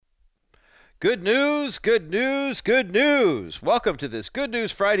Good news, good news, good news. Welcome to this Good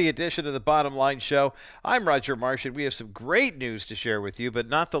News Friday edition of the Bottom Line Show. I'm Roger Marsh, and we have some great news to share with you, but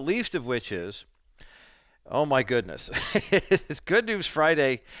not the least of which is, oh my goodness, it's Good News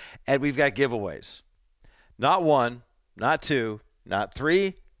Friday, and we've got giveaways. Not one, not two, not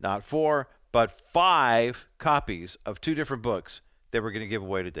three, not four, but 5 copies of 2 different books that we're going to give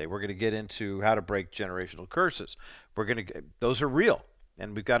away today. We're going to get into how to break generational curses. Those are real.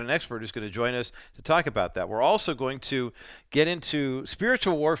 And we've got an expert who's going to join us to talk about that. We're also going to get into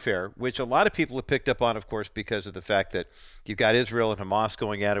spiritual warfare, which a lot of people have picked up on, of course, because of the fact that you've got Israel and Hamas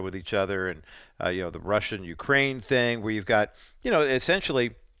going at it with each other, and the Russian-Ukraine thing, where you've got,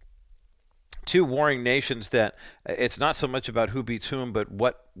 essentially 2 warring nations that it's not so much about who beats whom, but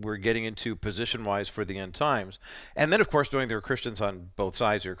what we're getting into position-wise for the end times. And then, of course, knowing there are Christians on both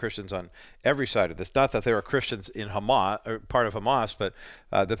sides, there are Christians on every side of this. Not that there are Christians in Hamas, or part of Hamas, but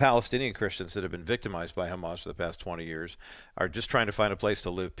the Palestinian Christians that have been victimized by Hamas for the past 20 years are just trying to find a place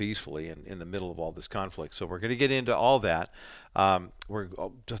to live peacefully in the middle of all this conflict. So we're going to get into all that. We're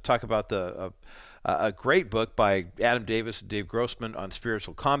going to talk about a great book by Adam Davis and Dave Grossman on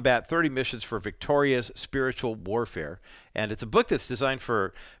spiritual combat, 30 Missions for Victorious Spiritual Warfare. And it's a book that's designed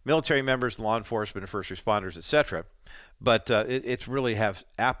for military members, law enforcement, and first responders, etc. But it really has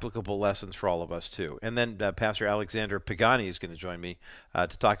applicable lessons for all of us, too. And then Pastor Alexander Pagani is going to join me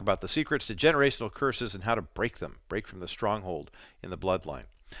to talk about the secrets to generational curses and how to break from the stronghold in the bloodline.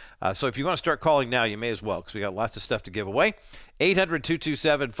 So if you want to start calling now, you may as well, because we got lots of stuff to give away.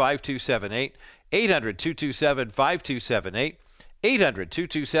 800-227-5278, 800-227-5278,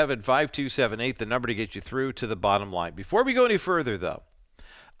 800-227-5278, the number to get you through to the bottom line. Before we go any further, though,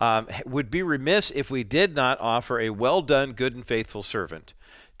 would be remiss if we did not offer a well-done, good and faithful servant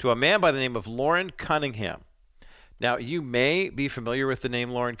to a man by the name of Loren Cunningham. Now, you may be familiar with the name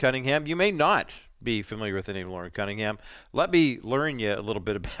Loren Cunningham. You may not be familiar with the name Loren Cunningham. Let me learn you a little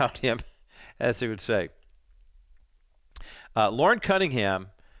bit about him, as they would say. Loren Cunningham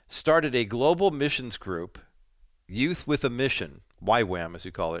started a global missions group, Youth with a Mission, YWAM as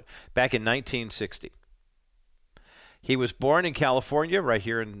we call it, back in 1960. He was born in California, right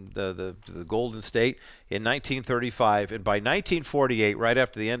here in the Golden State, in 1935, and by 1948, right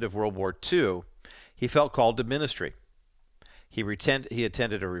after the end of World War II, he felt called to ministry. He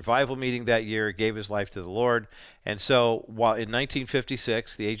attended a revival meeting that year, gave his life to the Lord, and so while in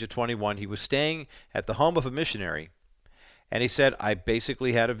 1956, the age of 21, he was staying at the home of a missionary, and he said, I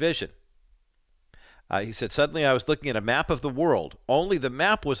basically had a vision. He said, suddenly I was looking at a map of the world, only the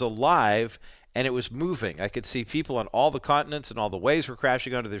map was alive and it was moving. I could see people on all the continents, and all the waves were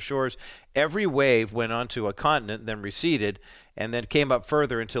crashing onto their shores. Every wave went onto a continent, then receded, and then came up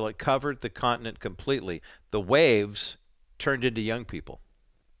further until it covered the continent completely. The waves turned into young people.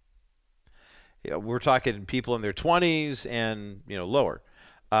 We're talking people in their 20s and lower,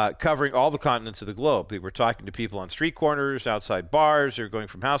 covering all the continents of the globe. They were talking to people on street corners, outside bars, or going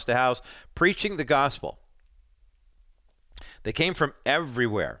from house to house, preaching the gospel. They came from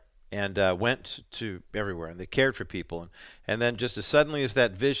everywhere and went to everywhere, and they cared for people. And then just as suddenly as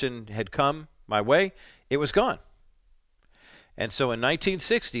that vision had come my way, it was gone. And so in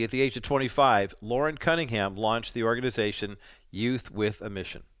 1960, at the age of 25, Loren Cunningham launched the organization Youth with a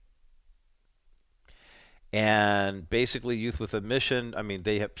Mission. And basically, Youth with a Mission,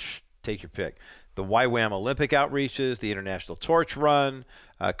 they have, take your pick. The YWAM Olympic outreaches, the International Torch Run,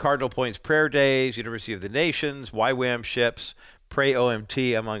 Cardinal Points Prayer Days, University of the Nations, YWAM Ships, Pray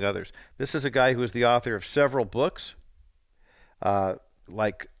OMT, among others. This is a guy who is the author of several books,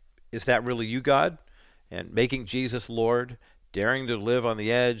 like Is That Really You, God? And Making Jesus Lord, Daring to Live on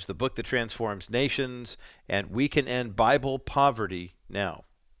the Edge, The Book That Transforms Nations, and We Can End Bible Poverty Now.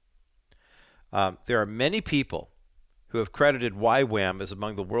 There are many people who have credited YWAM as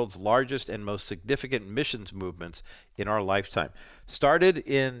among the world's largest and most significant missions movements in our lifetime. Started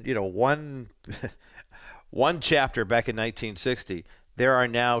in, one chapter back in 1960, there are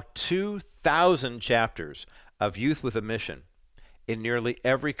now 2,000 chapters of Youth with a Mission in nearly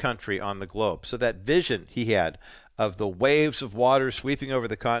every country on the globe. So that vision he had of the waves of water sweeping over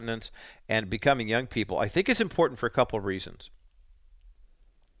the continents and becoming young people, I think is important for a couple of reasons.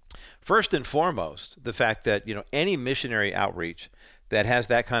 First and foremost, the fact that, any missionary outreach that has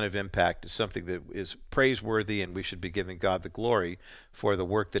that kind of impact is something that is praiseworthy, and we should be giving God the glory for the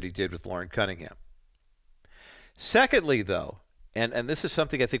work that he did with Loren Cunningham. Secondly, though, and this is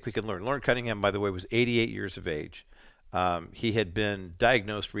something I think we can learn. Loren Cunningham, by the way, was 88 years of age. He had been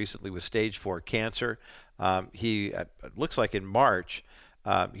diagnosed recently with stage 4 cancer. It looks like in March,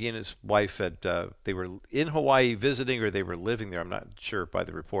 he and his wife they were in Hawaii visiting, or they were living there. I'm not sure by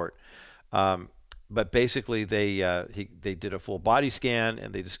the report. But basically, they did a full body scan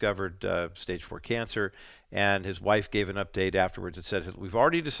and they discovered stage 4 cancer. And his wife gave an update afterwards that said, "We've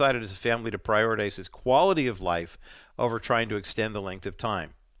already decided as a family to prioritize his quality of life over trying to extend the length of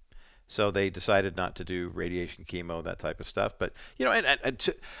time." So they decided not to do radiation, chemo, that type of stuff. But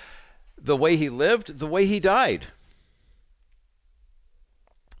the way he lived, the way he died,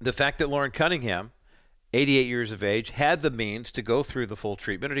 the fact that Loren Cunningham, 88 years of age, had the means to go through the full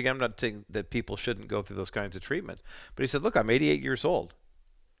treatment. And again, I'm not saying that people shouldn't go through those kinds of treatments. But he said, "Look, I'm 88 years old.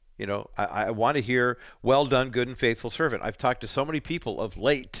 I want to hear, 'Well done, good and faithful servant.'" I've talked to so many people of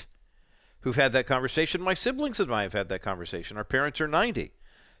late who've had that conversation. My siblings and I have had that conversation. Our parents are 90.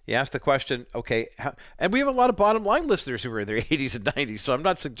 You ask the question, okay, and we have a lot of bottom line listeners who are in their 80s and 90s. So I'm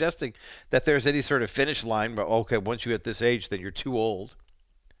not suggesting that there's any sort of finish line, but okay, once you hit this age, then you're too old.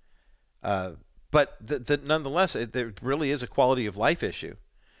 But nonetheless, there really is a quality of life issue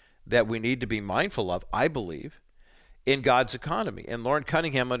that we need to be mindful of, I believe, in God's economy. And Loren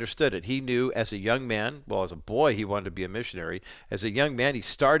Cunningham understood it. He knew as a young man, well, as a boy, he wanted to be a missionary. As a young man, he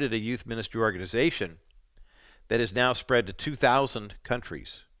started a youth ministry organization that is now spread to 2,000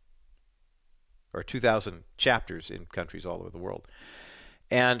 countries, or 2,000 chapters in countries all over the world.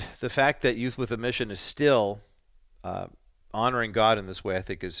 And the fact that Youth with a Mission is still honoring God in this way, I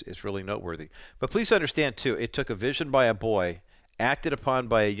think is really noteworthy. But please understand, too, it took a vision by a boy, acted upon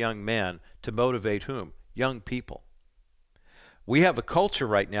by a young man, to motivate whom? Young people. We have a culture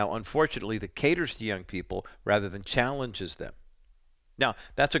right now, unfortunately, that caters to young people rather than challenges them. Now,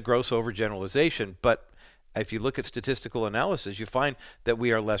 that's a gross overgeneralization, but if you look at statistical analysis, you find that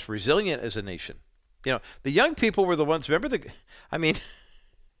we are less resilient as a nation. The young people were the ones, remember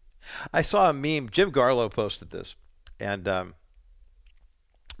I saw a meme, Jim Garlow posted this, and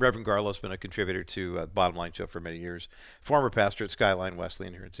Reverend Garlow's been a contributor to the Bottom Line Show for many years, former pastor at Skyline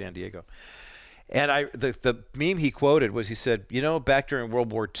Wesleyan here in San Diego. And the meme he quoted was, he said, back during World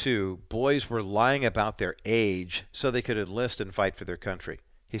War II, boys were lying about their age so they could enlist and fight for their country.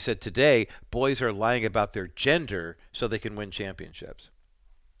 He said, today, boys are lying about their gender so they can win championships.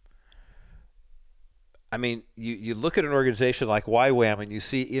 I mean, you look at an organization like YWAM and you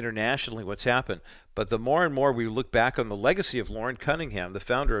see internationally what's happened. But the more and more we look back on the legacy of Loren Cunningham, the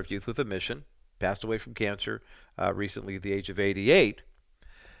founder of Youth with a Mission, passed away from cancer recently at the age of 88.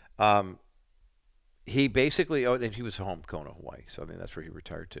 He basically, and he was home in Kona, Hawaii, so that's where he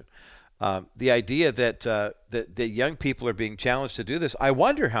retired to. The idea that young people are being challenged to do this, I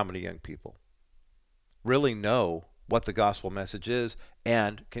wonder how many young people really know what the gospel message is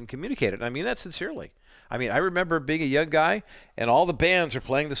and can communicate it. I mean that sincerely. I remember being a young guy, and all the bands are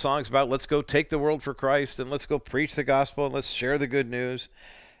playing the songs about let's go take the world for Christ, and let's go preach the gospel, and let's share the good news.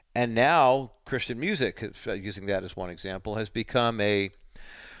 And now Christian music, using that as one example, has become I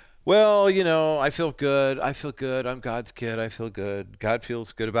feel good, I'm God's kid, I feel good, God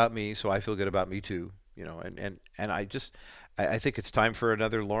feels good about me, so I feel good about me too. And I think it's time for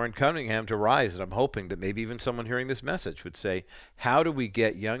another Loren Cunningham to rise, and I'm hoping that maybe even someone hearing this message would say, how do we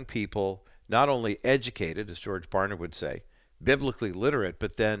get young people not only educated, as George Barna would say, biblically literate,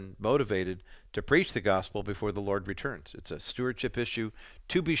 but then motivated to preach the gospel before the Lord returns? It's a stewardship issue,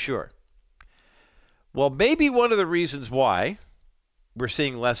 to be sure. Well, maybe one of the reasons why we're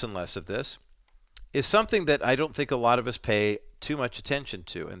seeing less and less of this is something that I don't think a lot of us pay too much attention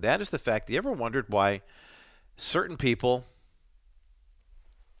to, and that is the fact that you ever wondered why certain people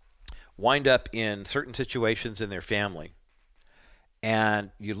wind up in certain situations in their family. And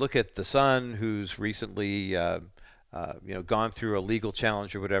you look at the son who's recently gone through a legal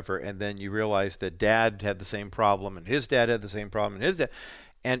challenge or whatever, and then you realize that dad had the same problem, and his dad had the same problem, and his dad.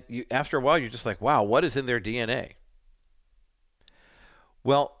 And after a while, you're just like, wow, what is in their DNA?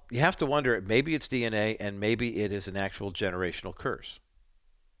 Well, you have to wonder, maybe it's DNA, and maybe it is an actual generational curse.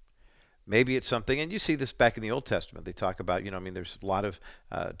 Maybe it's something, and you see this back in the Old Testament. They talk about, there's a lot of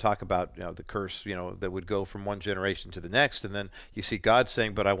talk about, the curse, that would go from one generation to the next. And then you see God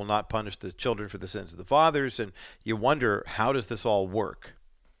saying, but I will not punish the children for the sins of the fathers. And you wonder, how does this all work?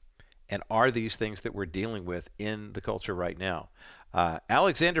 And are these things that we're dealing with in the culture right now?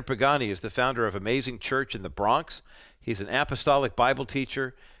 Alexander Pagani is the founder of Amazing Church in the Bronx. He's an apostolic Bible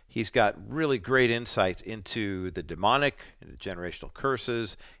teacher. He's got really great insights into the demonic, and the generational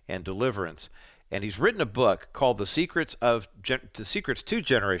curses, and deliverance. And he's written a book called The Secrets to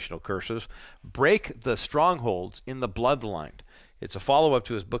Generational Curses, Break the Strongholds in the Bloodline. It's a follow-up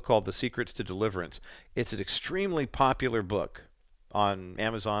to his book called The Secrets to Deliverance. It's an extremely popular book on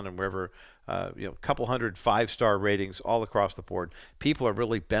Amazon and wherever a couple hundred 5-star ratings all across the board. People are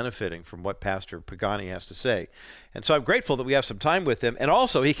really benefiting from what Pastor Pagani has to say. And so I'm grateful that we have some time with him. And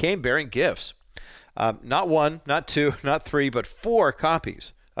also, he came bearing gifts. Not one, not two, not three, but 4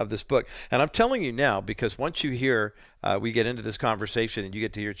 copies of this book. And I'm telling you now, because once you hear, we get into this conversation and you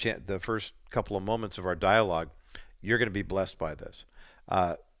get to hear the first couple of moments of our dialogue, you're going to be blessed by this.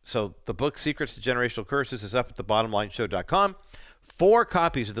 So the book, Secrets to Generational Curses, is up at thebottomlineshow.com. 4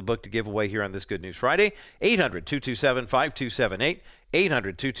 copies of the book to give away here on this Good News Friday. 800-227-5278.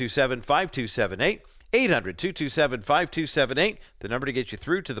 800-227-5278. 800-227-5278. The number to get you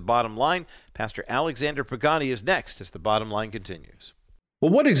through to the bottom line. Pastor Alexander Pagani is next as the bottom line continues.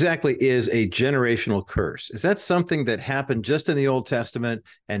 Well, what exactly is a generational curse? Is that something that happened just in the Old Testament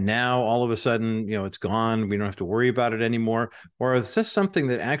and now all of a sudden, it's gone, we don't have to worry about it anymore? Or is this something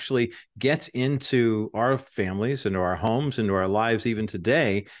that actually gets into our families, into our homes, into our lives even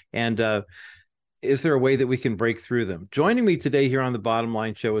today? And is there a way that we can break through them? Joining me today here on the Bottom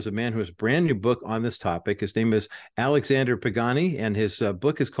Line Show is a man who has a brand new book on this topic. His name is Alexander Pagani, and his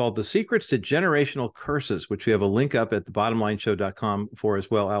book is called The Secrets to Generational Curses, which we have a link up at thebottomlineshow.com for as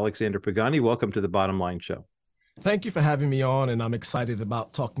well. Alexander Pagani, welcome to the Bottom Line Show. Thank you for having me on, and I'm excited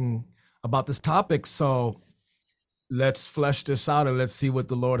about talking about this topic. So let's flesh this out and let's see what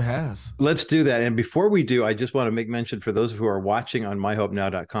the Lord has. Let's do that. And before we do, I just want to make mention for those who are watching on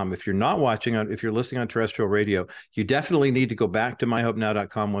myhopenow.com. If you're not watching if you're listening on terrestrial radio, you definitely need to go back to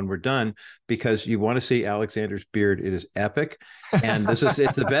myhopenow.com when we're done, because you want to see Alexander's beard. It is epic. And it's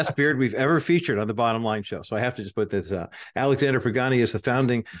the best beard we've ever featured on the Bottom Line Show. So I have to just put this out. Alexander Pagani is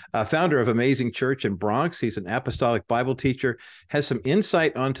the founder of Amazing Church in Bronx. He's an apostolic Bible teacher, has some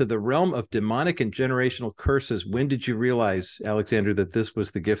insight onto the realm of demonic and generational curses. When did you realize, Alexander, that this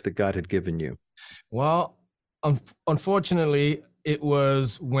was the gift that God had given you? Well, unfortunately, it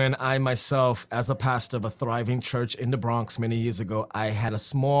was when I myself, as a pastor of a thriving church in the Bronx many years ago, I had a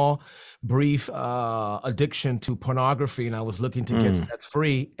small, brief addiction to pornography, and I was looking to get that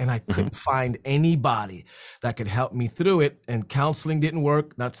free, and I couldn't find anybody that could help me through it. And counseling didn't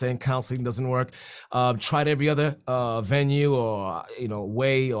work. Not saying counseling doesn't work. Tried every other venue or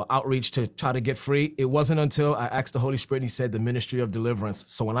way or outreach to try to get free. It wasn't until I asked the Holy Spirit, and He said the ministry of deliverance.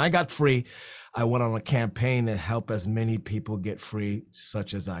 So when I got free, I went on a campaign to help as many people get free,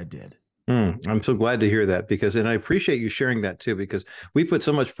 such as I did. I'm so glad to hear that, and I appreciate you sharing that too, because we put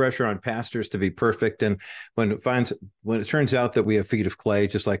so much pressure on pastors to be perfect. And when it turns out that we have feet of clay,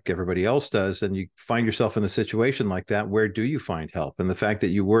 just like everybody else does, and you find yourself in a situation like that, where do you find help? And the fact that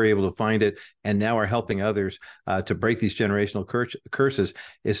you were able to find it and now are helping others to break these generational curses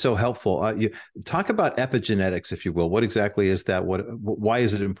is so helpful. You talk about epigenetics, if you will. What exactly is that? Why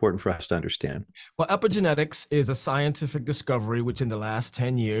is it important for us to understand? Well, epigenetics is a scientific discovery which in the last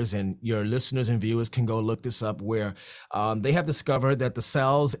 10 years, and your listeners and viewers can go look this up, where they have discovered that the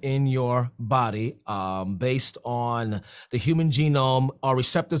cells in your body, based on the human genome, are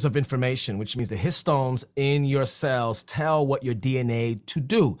receptors of information, which means the histones in your cells tell what your DNA to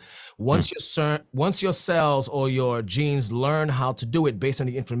do. Once your cells or your genes learn how to do it based on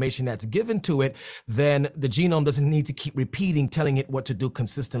the information that's given to it, then the genome doesn't need to keep repeating, telling it what to do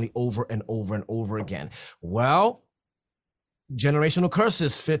consistently over and over and over again. Well, generational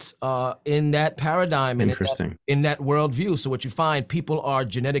curses fits in that paradigm and in that worldview. So what you find, people are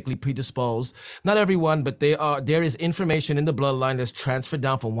genetically predisposed. Not everyone, but there is information in the bloodline that's transferred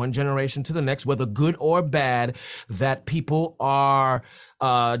down from one generation to the next, whether good or bad, that people are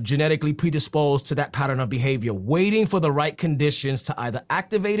genetically predisposed to that pattern of behavior, waiting for the right conditions to either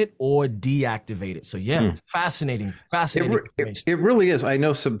activate it or deactivate it. So fascinating. It really is. I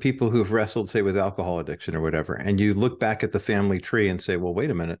know some people who've wrestled, say, with alcohol addiction or whatever, and you look back at the family tree and say, well,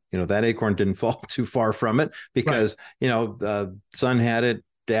 wait a minute, that acorn didn't fall too far from it, because, son had it,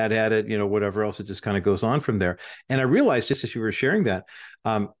 dad had it, whatever else, it just kind of goes on from there. And I realized, just as you were sharing that,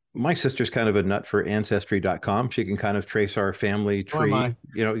 my sister's kind of a nut for ancestry.com. She can kind of trace our family tree,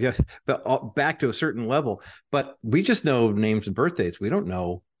 but back to a certain level. But we just know names and birthdays. We don't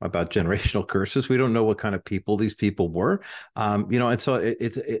know about generational curses. We don't know what kind of people these people were. And so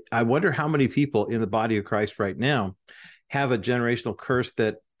I wonder how many people in the body of Christ right now have a generational curse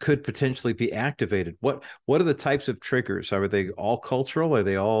that could potentially be activated. What are the types of triggers? Are they all cultural? Are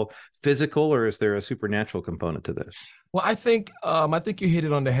they all physical? Or is there a supernatural component to this? Well, I think you hit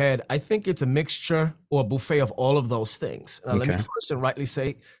it on the head. I think it's a mixture or a buffet of all of those things. Let me first and rightly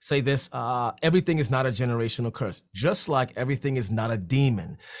say this. Everything is not a generational curse, just like everything is not a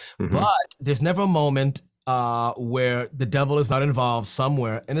demon. But there's never a moment where the devil is not involved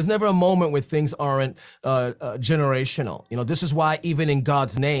somewhere. And there's never a moment where things aren't generational. This is why even in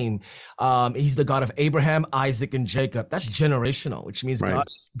God's name, he's the God of Abraham, Isaac, and Jacob. That's generational, which means Right.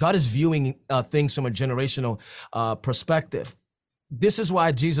 God is viewing things from a generational perspective. This is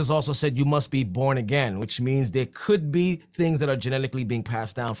why Jesus also said you must be born again, which means there could be things that are genetically being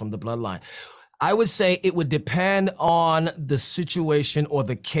passed down from the bloodline. I would say it would depend on the situation or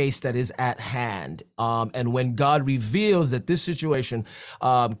the case that is at hand. And when God reveals that this situation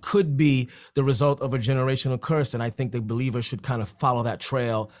could be the result of a generational curse, then I think the believer should kind of follow that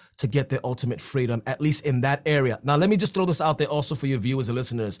trail to get the ultimate freedom, at least in that area. Now, let me just throw this out there also for your viewers and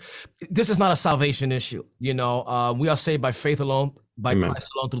listeners. This is not a salvation issue. We are saved by faith alone, by Amen. Christ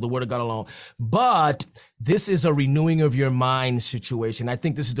alone, through the word of God alone. But this is a renewing of your mind situation. I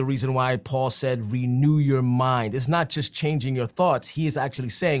think this is the reason why Paul said, renew your mind. It's not just changing your thoughts. He is actually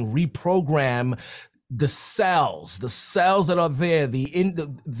saying, reprogram the cells that are there,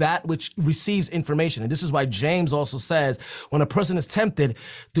 that which receives information. And this is why James also says, when a person is tempted,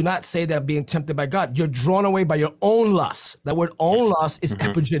 do not say they're being tempted by God. You're drawn away by your own lust. That word own lust is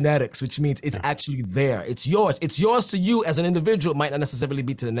epigenetics, which means it's actually there. It's yours. It's yours to you as an individual. It might not necessarily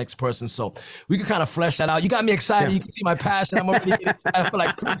be to the next person. So we can kind of flesh that out. You got me excited. Yeah. You can see my passion. I'm already excited. I feel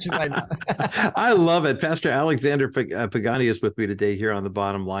like preaching right now. I love it. Pastor Alexander Pagani is with me today here on The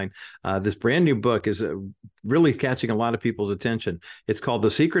Bottom Line. This brand new book is really catching a lot of people's attention. It's called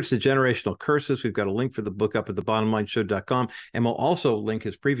The Secrets to Generational Curses. We've got a link for the book up at thebottomlineshow.com, and we'll also link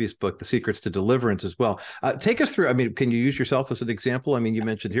his previous book, The Secrets to Deliverance, as well. Take us through, can you use yourself as an example? You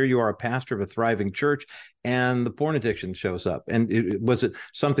mentioned here you are a pastor of a thriving church, and the porn addiction shows up. And was it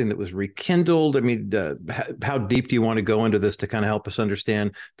something that was rekindled? How deep do you want to go into this to kind of help us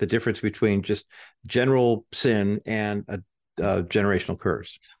understand the difference between just general sin and a generational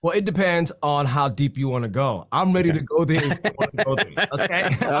curse? Well, it depends on how deep you want to go. I'm ready to go there if you want to go there.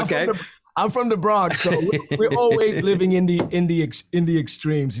 Okay. Okay. I'm from the Bronx, so we're always living in the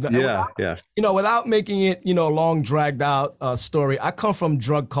extremes. Without making it a long dragged out story. I come from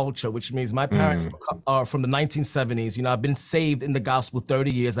drug culture, which means my parents are from the 1970s. I've been saved in the gospel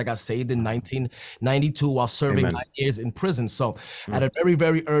 30 years. I got saved in 1992 while serving 9 years in prison. So at a very,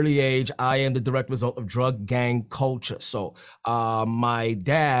 very early age, I am the direct result of drug gang culture. So my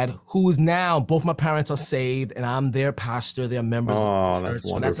dad, who is now, both my parents are saved, and I'm their pastor, their members. Oh, that's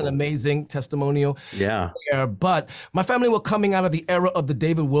wonderful. That's an amazing testimonial. Yeah. But my family were coming out of the era of the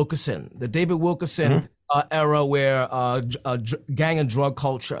David Wilkerson era, where gang and drug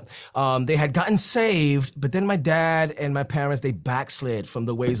culture. They had gotten saved, but then my dad and my parents, they backslid from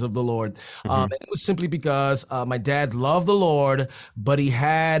the ways of the Lord. And it was simply because my dad loved the Lord, but he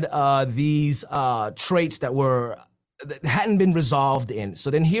had these traits that hadn't been resolved in. So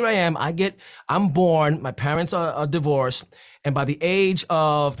then here I am, I'm born, my parents are divorced. And by the age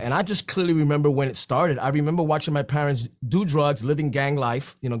of, and I just clearly remember when it started, I remember watching my parents do drugs, living gang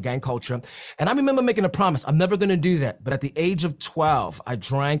life, gang culture. And I remember making a promise, I'm never going to do that. But at the age of 12, I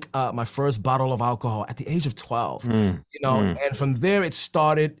drank my first bottle of alcohol at the age of 12, and from there it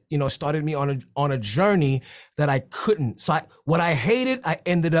started me on a journey that I couldn't. So what I hated, I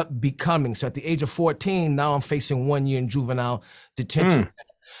ended up becoming. So at the age of 14, now I'm facing 1 year in juvenile detention.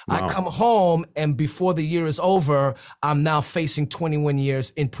 Wow. I come home, and before the year is over, I'm now facing 21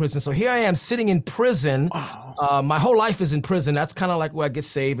 years in prison. So here I am sitting in prison. Wow. My whole life is in prison. That's kind of like where I get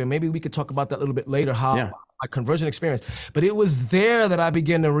saved. And maybe we could talk about that a little bit later, how my conversion experience. But it was there that I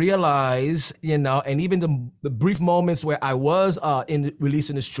began to realize, and even the brief moments where I was released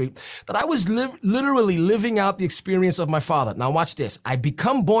in the street, that I was literally living out the experience of my father. Now watch this. I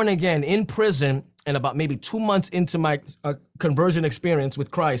become born again in prison. And about maybe 2 months into my conversion experience with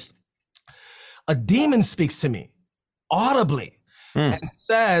Christ, a demon speaks to me audibly and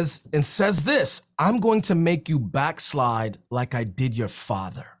says this: I'm going to make you backslide like I did your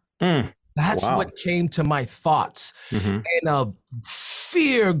father. That's what came to my thoughts. And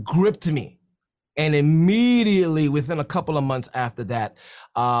fear gripped me. And immediately within a couple of months after that,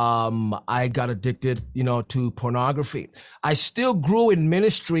 I got addicted, to pornography. I still grew in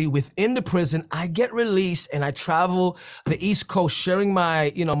ministry within the prison. I get released and I travel the East Coast sharing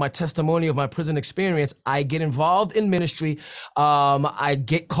my, my testimony of my prison experience. I get involved in ministry. I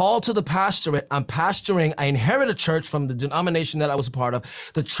get called to the pastorate. I'm pastoring. I inherit a church from the denomination that I was a part of.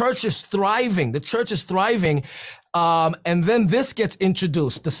 The church is thriving. And then this gets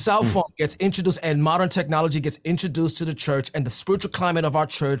introduced. The cell phone gets introduced, and modern technology gets introduced to the church, and the spiritual climate of our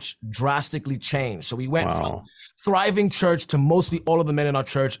church drastically changed. So we went thriving church to mostly all of the men in our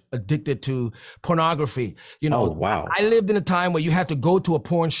church addicted to pornography. Oh, wow. I lived in a time where you had to go to a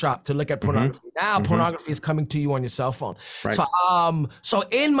porn shop to look at pornography. Now pornography is coming to you on your cell phone. Right. So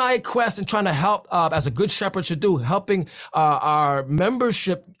in my quest and trying to help, as a good shepherd should do, helping our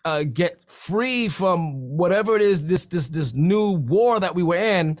membership get free from whatever it is, this new war that we were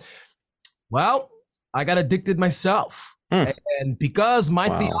in, well, I got addicted myself. And because my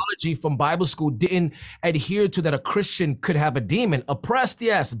theology from Bible school didn't adhere to that a Christian could have a demon, oppressed,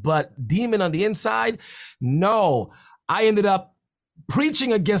 yes, but demon on the inside, no. I ended up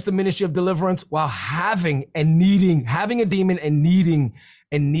preaching against the ministry of deliverance while having a demon and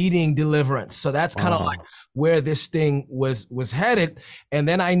needing deliverance. So that's kind of like where this thing was headed. And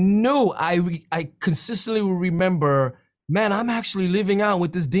then I knew I consistently remember, man, I'm actually living out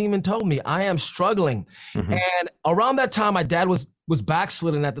what this demon told me. I am struggling. And around that time, my dad was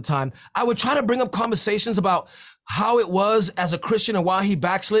backslidden at the time. I would try to bring up conversations about how it was as a Christian and why he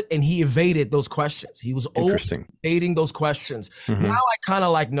backslid, and he evaded those questions. He was always evading those questions. Now I kind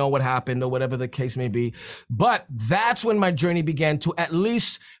of like know what happened or whatever the case may be. But that's when my journey began to at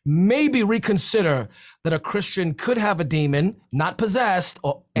least maybe reconsider that a Christian could have a demon, not possessed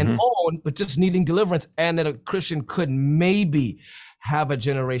and owned, but just needing deliverance, and that a Christian could maybe have a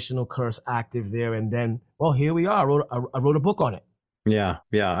generational curse active there. And then, well, here we are. I wrote a book on it. Yeah.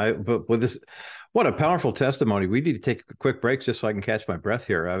 But with this, what a powerful testimony. We need to take a quick break just so I can catch my breath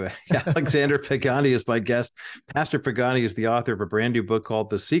here. Alexander Pagani is my guest. Pastor Pagani is the author of a brand new book called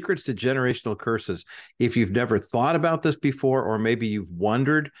The Secrets to Generational Curses. If you've never thought about this before, or maybe you've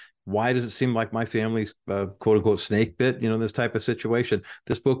wondered, why does it seem like my family's quote unquote snake bit, this type of situation?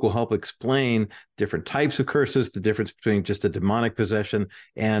 This book will help explain different types of curses, the difference between just a demonic possession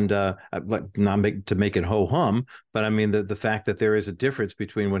and not to make it ho hum, but I mean the fact that there is a difference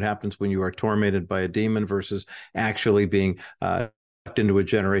between what happens when you are tormented by a demon versus actually being into a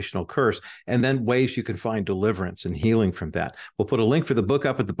generational curse, and then ways you can find deliverance and healing from that. We'll put a link for the book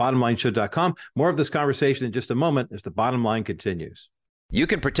up at thebottomlineshow.com. More of this conversation in just a moment as the bottom line continues. You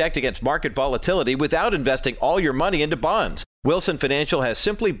can protect against market volatility without investing all your money into bonds. Wilson Financial has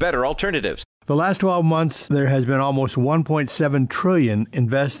simply better alternatives. The last 12 months, there has been almost $1.7 trillion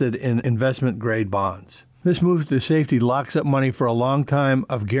invested in investment-grade bonds. This move to safety locks up money for a long time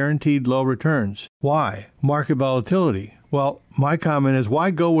of guaranteed low returns. Why? Market volatility. Well, my comment is,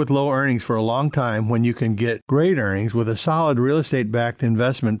 why go with low earnings for a long time when you can get great earnings with a solid real estate-backed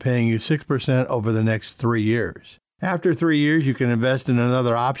investment paying you 6% over the next 3 years? After 3 years, you can invest in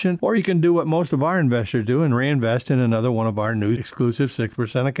another option, or you can do what most of our investors do and reinvest in another one of our new exclusive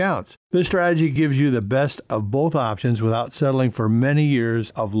 6% accounts. This strategy gives you the best of both options without settling for many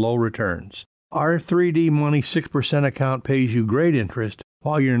years of low returns. Our 3D Money 6% account pays you great interest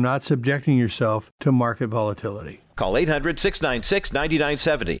while you're not subjecting yourself to market volatility. Call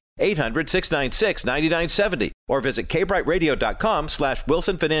 800-696-9970, 800-696-9970, or visit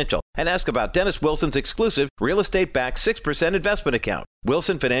kbrightradio.com/Wilson Financial and ask about Dennis Wilson's exclusive real estate-backed 6% investment account.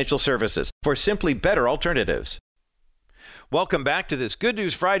 Wilson Financial Services, for simply better alternatives. Welcome back to this Good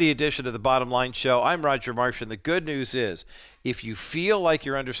News Friday edition of the Bottom Line Show. I'm Roger Marsh, and the good news is, if you feel like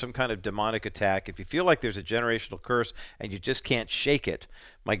you're under some kind of demonic attack, if you feel like there's a generational curse and you just can't shake it,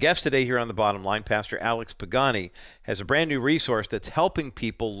 my guest today here on the Bottom Line, Pastor Alex Pagani, has a brand new resource that's helping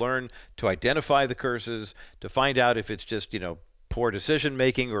people learn to identify the curses, to find out if it's just, poor decision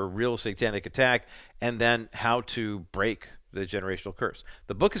making or a real satanic attack, and then how to break the generational curse.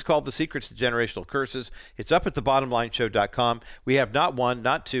 The book is called The Secrets to Generational Curses. It's up at thebottomlineshow.com. We have not one,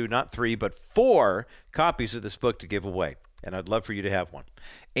 not two, not three, but 4 copies of this book to give away, and I'd love for you to have one.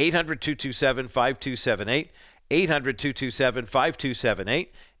 800-227-5278, 800-227-5278,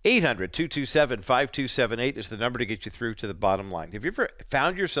 800-227-5278 is the number to get you through to the bottom line. Have you ever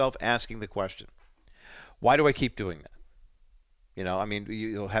found yourself asking the question, why do I keep doing that?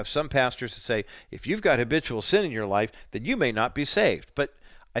 You'll have some pastors that say, if you've got habitual sin in your life, then you may not be saved. But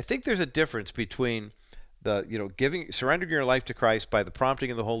I think there's a difference between surrendering your life to Christ by the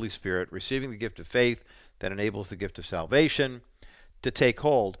prompting of the Holy Spirit, receiving the gift of faith that enables the gift of salvation to take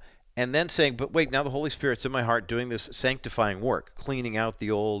hold, and then saying, but wait, now the Holy Spirit's in my heart doing this sanctifying work, cleaning out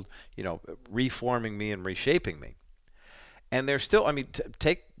the old, reforming me and reshaping me. And there's still,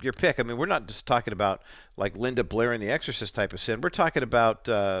 take your pick. We're not just talking about like Linda Blair and the Exorcist type of sin. We're talking about,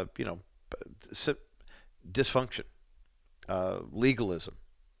 dysfunction, legalism,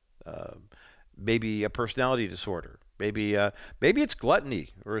 maybe a personality disorder. Maybe it's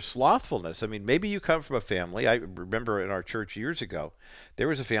gluttony or slothfulness. Maybe you come from a family. I remember in our church years ago, there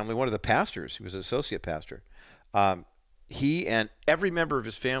was a family, one of the pastors, he was an associate pastor. he and every member of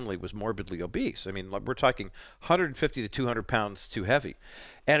his family was morbidly obese. I mean, we're talking 150 to 200 pounds too heavy.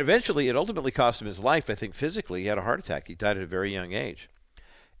 And eventually, it ultimately cost him his life, I think physically. He had a heart attack. He died at a very young age.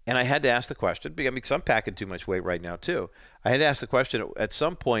 And I had to ask the question, because I'm packing too much weight right now too. I had to ask the question, at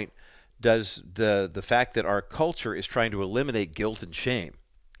some point, does the fact that our culture is trying to eliminate guilt and shame,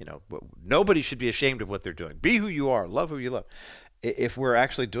 nobody should be ashamed of what they're doing. Be who you are. Love who you love. If we're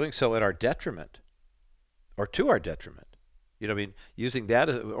actually doing so at our detriment or to our detriment, using that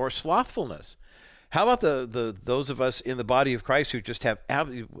or slothfulness. How about those of us in the body of Christ who just have,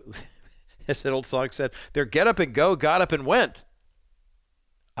 as that old song said, they're get up and go, got up and went.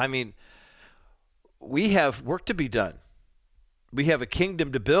 I mean, we have work to be done. We have a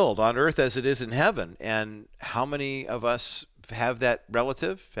kingdom to build on earth as it is in heaven. And how many of us have that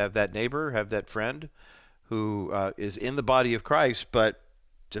relative, have that neighbor, have that friend who is in the body of Christ, but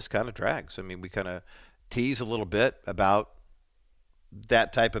just kind of drags? I mean, we kind of tease a little bit about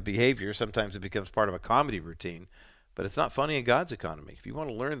that type of behavior. Sometimes it becomes part of a comedy routine, but it's not funny in God's economy. If you want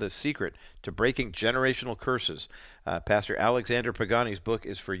to learn the secret to breaking generational curses, Pastor Alexander Pagani's book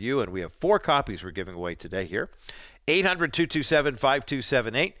is for you, and we have 4 copies we're giving away today here.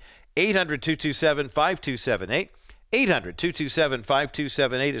 800-227-5278, 800-227-5278,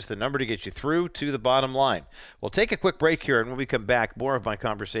 800-227-5278 is the number to get you through to the bottom line. We'll take a quick break here, and when we come back, more of my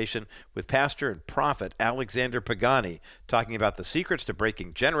conversation with Pastor and Prophet Alexander Pagani, talking about the secrets to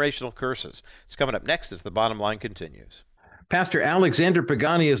breaking generational curses. It's coming up next as the bottom line continues. Pastor Alexander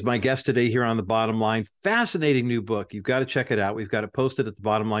Pagani is my guest today here on The Bottom Line. Fascinating new book. You've got to check it out. We've got it posted at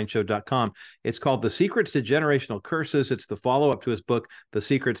thebottomlineshow.com. It's called The Secrets to Generational Curses. It's the follow-up to his book, The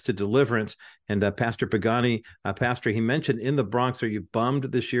Secrets to Deliverance. And Pastor Pagani, Pastor, he mentioned in the Bronx, are you bummed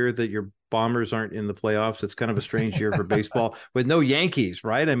this year that your Bombers aren't in the playoffs? It's kind of a strange year for baseball with no Yankees,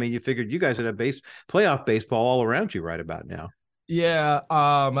 right? I mean, you figured you guys would have playoff baseball all around you right about now. Yeah,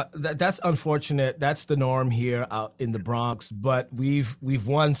 that's unfortunate. That's the norm here out in the Bronx. But we've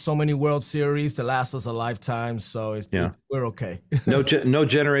won so many World Series to last us a lifetime, so we're okay. No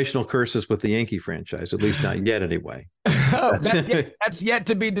generational curses with the Yankee franchise, at least not yet, anyway. That's yet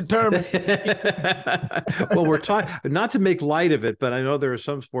to be determined. Well, we're talking not to make light of it, but I know there are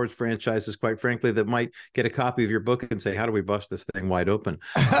some sports franchises, quite frankly, that might get a copy of your book and say, "How do we bust this thing wide open?"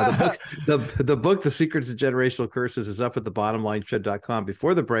 The book, The Secrets of Generational Curses, is up at thebottomlineshow.com.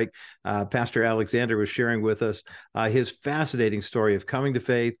 Before the break, Pastor Alexander was sharing with us his fascinating story of coming to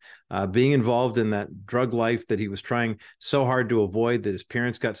faith, being involved in that drug life that he was trying so hard to avoid, that his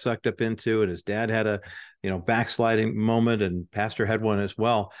parents got sucked up into, and his dad had a backsliding moment, and Pastor had one as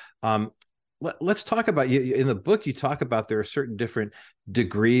well. Let's talk about, you in the book, you talk about there are certain different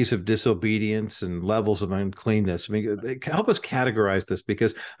degrees of disobedience and levels of uncleanness. I mean, help us categorize this,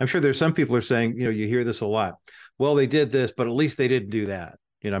 because I'm sure there's some people are saying, you hear this a lot. Well, they did this, but at least they didn't do that.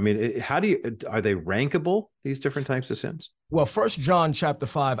 I mean, are they rankable, these different types of sins? Well, 1 John chapter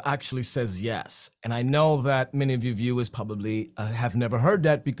 5 actually says yes. And I know that many of you viewers probably have never heard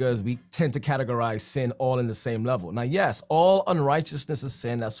that, because we tend to categorize sin all in the same level. Now, yes, all unrighteousness is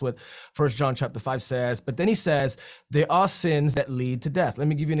sin. That's what 1 John chapter 5 says. But then he says there are sins that lead to death. Let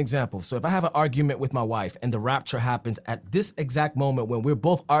me give you an example. So if I have an argument with my wife and the rapture happens at this exact moment when we're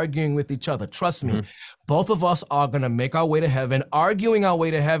both arguing with each other, trust me, both of us are going to make our way to heaven. Arguing our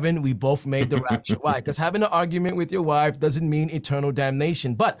way to heaven, we both made the rapture. Why? Because having an argument with your wife doesn't mean eternal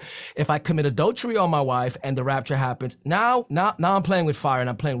damnation. But if I commit adultery on my wife and the rapture happens, now I'm playing with fire, and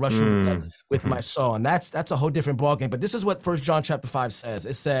I'm playing Russian roulette with my soul, and that's a whole different ballgame. But this is what 1 John chapter 5 says.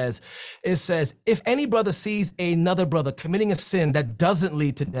 It says, if any brother sees another brother committing a sin that doesn't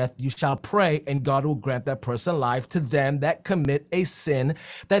lead to death, you shall pray, and God will grant that person life. To them that commit a sin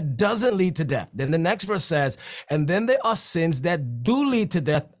that doesn't lead to death. Then the next verse says, and then there are sins that do lead to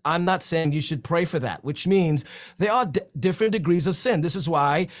death. I'm not saying you should pray for that, which means there are different degrees of sin. This is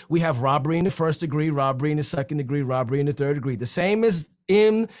why we have robbery in the first degree, robbery in the second degree, robbery in the third degree. The same is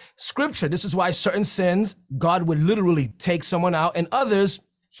in Scripture. This is why certain sins, God would literally take someone out, and others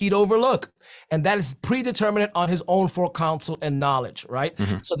he'd overlook. And that is predetermined on his own forecounsel and knowledge, right?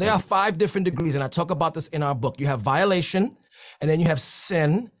 So there are 5 different degrees, and I talk about this in our book. You have violation, and then you have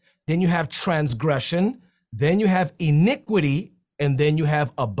sin, then you have transgression, then you have iniquity, and then you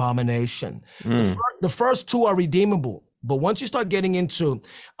have abomination. The first 2 are redeemable. But once you start getting into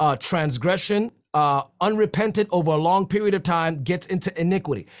transgression, unrepented over a long period of time, gets into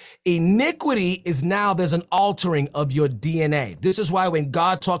iniquity. Iniquity is now there's an altering of your DNA. This is why when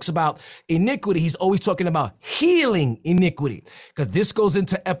God talks about iniquity, he's always talking about healing iniquity, because this goes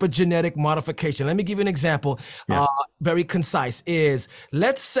into epigenetic modification. Let me give you an example, very concise, is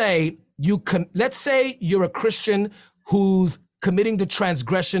let's say you're a Christian who's committing the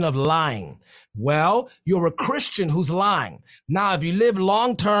transgression of lying. Well, you're a Christian who's lying. Now, if you live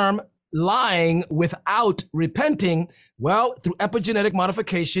long-term lying without repenting, well, through epigenetic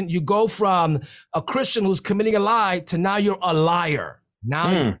modification, you go from a Christian who's committing a lie to now you're a liar.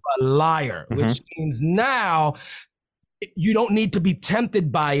 Now you're a liar, which means now you don't need to be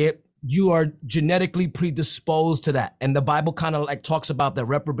tempted by it. You are genetically predisposed to that. And the Bible kind of like talks about the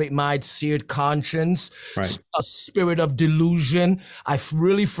reprobate mind, seared conscience, a spirit of delusion. I've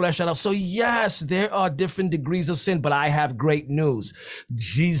really fleshed that out. So yes, there are different degrees of sin, but I have great news.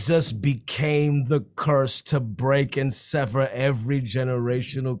 Jesus became the curse to break and sever every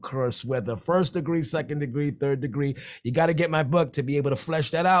generational curse, whether first degree, second degree, third degree. You got to get my book to be able to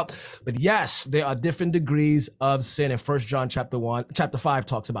flesh that out. But yes, there are different degrees of sin. And 1 John chapter 5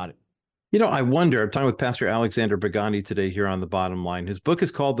 talks about it. You know, I wonder, I'm talking with Pastor Alexander Pagani today here on The Bottom Line. His book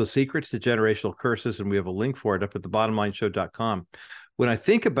is called The Secrets to Generational Curses, and we have a link for it up at thebottomlineshow.com. When I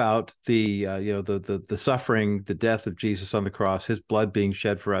think about the suffering, the death of Jesus on the cross, his blood being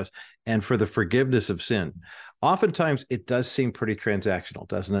shed for us, and for the forgiveness of sin, oftentimes it does seem pretty transactional,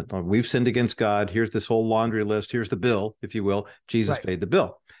 doesn't it? Like, we've sinned against God. Here's this whole laundry list. Here's the bill, if you will. Jesus paid the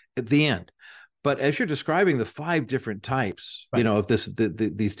bill at the end. But as you're describing the 5 different types, of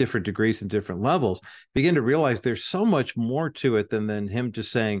these different degrees and different levels, begin to realize there's so much more to it than him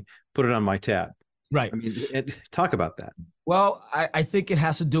just saying, put it on my tab. Right. I mean, talk about that. Well, I think it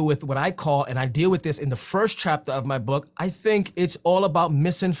has to do with what I call, and I deal with this in the first chapter of my book, I think it's all about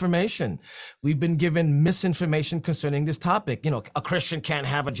misinformation. We've been given misinformation concerning this topic. A Christian can't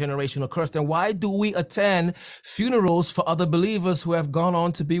have a generational curse. Then why do we attend funerals for other believers who have gone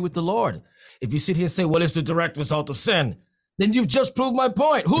on to be with the Lord? If you sit here and say, well, it's the direct result of sin, then you've just proved my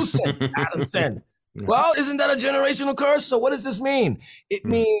point. Who sinned? Adam sinned. Well, isn't that a generational curse? So what does this mean? It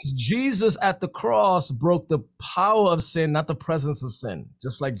means Jesus at the cross broke the power of sin, not the presence of sin.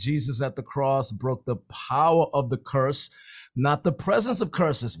 Just like Jesus at the cross broke the power of the curse, not the presence of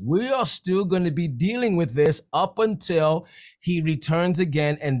curses. We are still going to be dealing with this up until he returns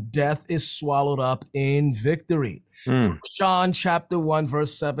again and death is swallowed up in victory. John chapter 1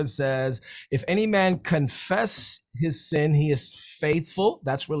 verse 7 says, if any man confess his sin, he is faithful,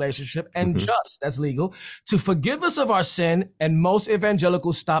 that's relationship, and just, that's legal, to forgive us of our sin. And most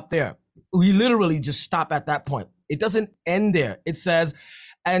evangelicals stop there. We literally just stop at that point. It doesn't end there. It says,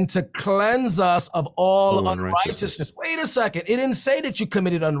 and to cleanse us of all unrighteousness. Wait a second. It didn't say that you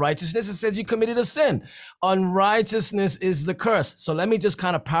committed unrighteousness. It says you committed a sin. Unrighteousness is the curse. So let me just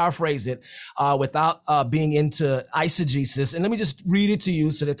kind of paraphrase it without being into eisegesis. And let me just read it to you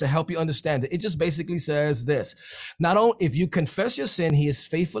so that to help you understand it. It just basically says this. Not only if you confess your sin, he is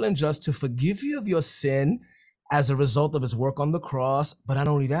faithful and just to forgive you of your sin as a result of his work on the cross, but not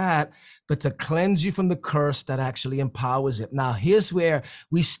only that, but to cleanse you from the curse that actually empowers it. Now, here's where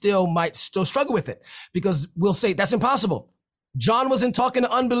we might still struggle with it, because we'll say that's impossible. John wasn't talking to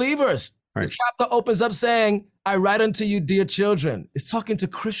unbelievers. The chapter opens up saying, I write unto you, dear children. It's talking to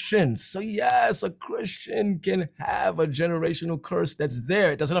Christians. So yes, a Christian can have a generational curse that's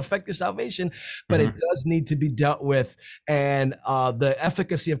there. It doesn't affect your salvation, but it does need to be dealt with. And the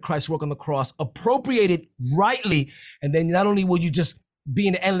efficacy of Christ's work on the cross, appropriated rightly. And then not only will you just be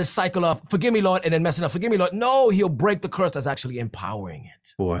in an endless cycle of forgive me, Lord, and then messing up, forgive me, Lord. No, he'll break the curse that's actually empowering it.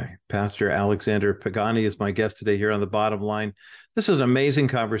 Boy, Pastor Alexander Pagani is my guest today here on The Bottom Line. This is an amazing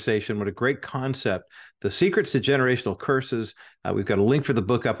conversation. What a great concept. The Secrets to Generational Curses. We've got a link for the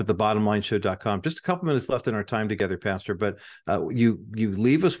book up at thebottomlineshow.com. Just a couple minutes left in our time together, Pastor, but you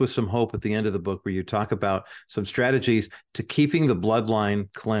leave us with some hope at the end of the book where you talk about some strategies to keeping the bloodline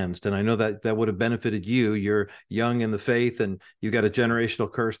cleansed. And I know that would have benefited you. You're young in the faith and you got a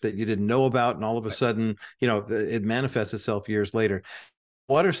generational curse that you didn't know about. And all of a sudden, it manifests itself years later.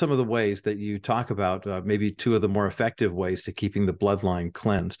 What are some of the ways that you talk about, maybe 2 of the more effective ways to keeping the bloodline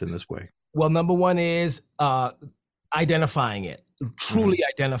cleansed in this way? Well, number one is identifying it, truly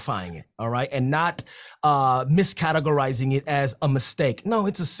identifying it, all right? And not miscategorizing it as a mistake. No,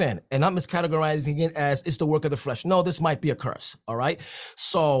 it's a sin. And not miscategorizing it as it's the work of the flesh. No, this might be a curse, all right?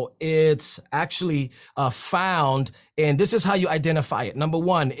 So it's actually found, and this is how you identify it. Number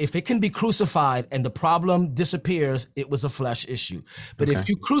one, if it can be crucified and the problem disappears, it was a flesh issue. But if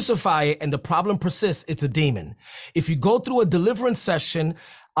you crucify it and the problem persists, it's a demon. If you go through a deliverance session,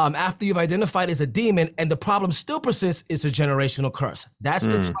 after you've identified as a demon and the problem still persists, it's a generational curse. That's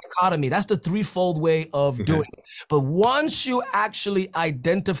the dichotomy. That's the threefold way of doing it. But once you actually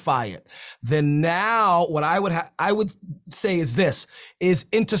identify it, then now what I would say is this, is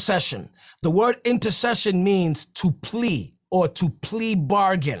intercession. The word intercession means to plead. or to plea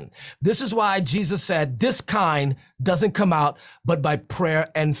bargain. This is why Jesus said this kind doesn't come out but by prayer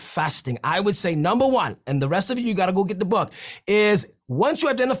and fasting. I would say number one, and the rest of you got to go get the book, is once you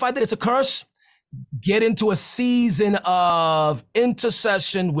identify that it's a curse, get into a season of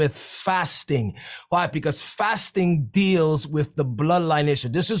intercession with fasting. Why? Because fasting deals with the bloodline issue.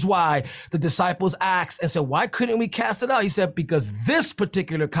 This is why the disciples asked and said, why couldn't we cast it out? He said, because this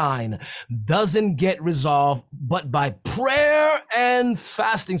particular kind doesn't get resolved but by prayer and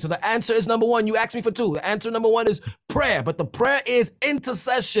fasting. So the answer is number one. You asked me for two. The answer number one is prayer, but the prayer is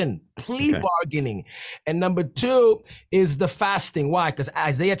intercession, plea bargaining. And number two is the fasting. Why? Because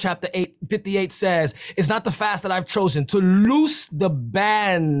Isaiah chapter 58 says, it's not the fast that I've chosen to loose the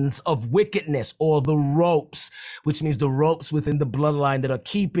bands of wickedness, or the ropes, which means the ropes within the bloodline that are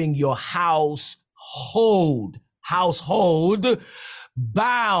keeping your household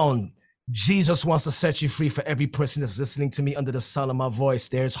bound. Jesus wants to set you free. For every person that's listening to me under the sound of my voice,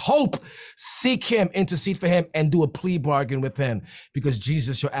 there's hope. Seek him, intercede for him, and do a plea bargain with him, because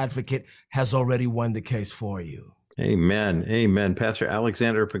Jesus, your advocate, has already won the case for you. Amen. Amen. Pastor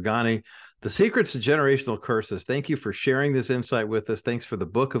Alexander Pagani, The Secrets to Generational Curses. Thank you for sharing this insight with us. Thanks for the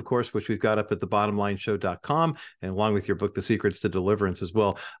book, of course, which we've got up at thebottomlineshow.com, and along with your book, The Secrets to Deliverance, as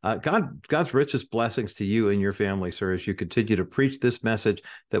well. God's richest blessings to you and your family, sir, as you continue to preach this message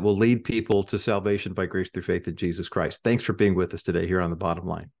that will lead people to salvation by grace through faith in Jesus Christ. Thanks for being with us today here on The Bottom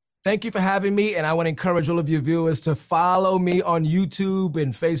Line. Thank you for having me, and I want to encourage all of your viewers to follow me on YouTube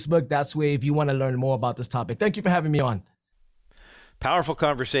and Facebook. That's where if you want to learn more about this topic. Thank you for having me on. Powerful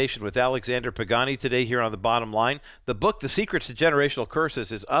conversation with Alexander Pagani today here on The Bottom Line. The book, The Secrets to Generational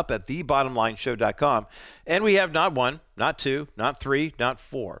Curses, is up at thebottomlineshow.com. And we have not one, not two, not three, not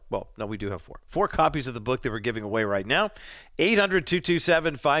four. Well, no, we do have four. 4 copies of the book that we're giving away right now.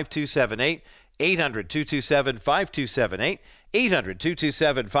 800-227-5278. 800-227-5278.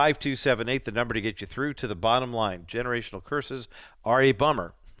 800-227-5278, the number to get you through to the bottom line. Generational curses are a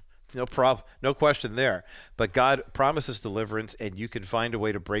bummer. No problem, no question there. But God promises deliverance, and you can find a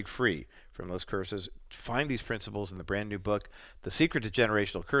way to break free from those curses. Find these principles in the brand new book, The Secret to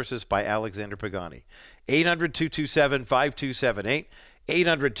Generational Curses by Alexander Pagani. 800-227-5278.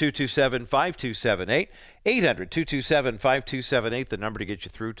 800-227-5278. 800-227-5278, the number to get you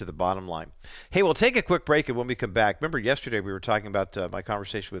through to the bottom line. Hey, we'll take a quick break, and when we come back, remember yesterday we were talking about my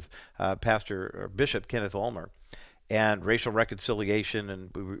conversation with Bishop Kenneth Ulmer and racial reconciliation, and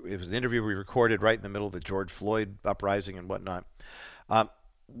it was an interview we recorded right in the middle of the George Floyd uprising and whatnot.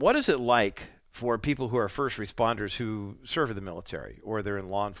 What is it like for people who are first responders who serve in the military or they're in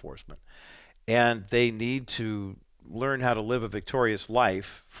law enforcement, and they need to learn how to live a victorious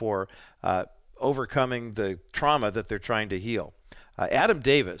life for overcoming the trauma that they're trying to heal? Adam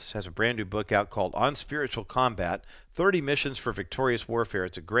Davis has a brand new book out called On Spiritual Combat, 30 Missions for Victorious Warfare.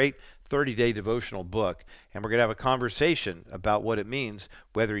 It's a great 30-day devotional book, and we're going to have a conversation about what it means,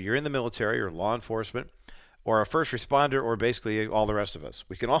 whether you're in the military or law enforcement or a first responder or basically all the rest of us.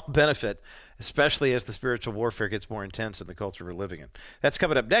 We can all benefit, especially as the spiritual warfare gets more intense in the culture we're living in. That's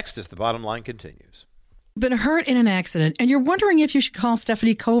coming up next as The Bottom Line continues. Been hurt in an accident, and you're wondering if you should call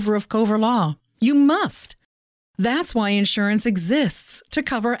Stephanie Cover of Cover Law. You must. That's why insurance exists, to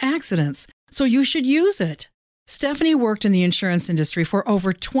cover accidents, so you should use it. Stephanie worked in the insurance industry for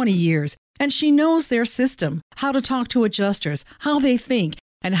over 20 years, and she knows their system, how to talk to adjusters, how they think,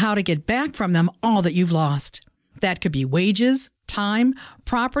 and how to get back from them all that you've lost. That could be wages, time,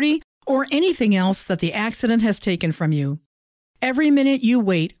 property, or anything else that the accident has taken from you. Every minute you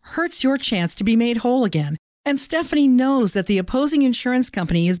wait hurts your chance to be made whole again, and Stephanie knows that the opposing insurance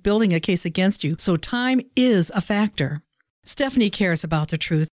company is building a case against you, so time is a factor. Stephanie cares about the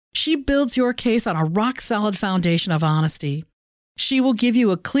truth. She builds your case on a rock-solid foundation of honesty. She will give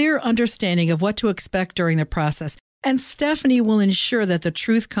you a clear understanding of what to expect during the process, and Stephanie will ensure that the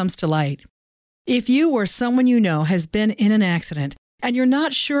truth comes to light. If you or someone you know has been in an accident and you're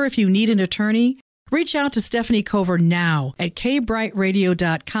not sure if you need an attorney, reach out to Stephanie Cover now at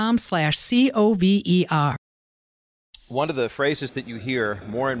kbrightradio.com/COVER. One of the phrases that you hear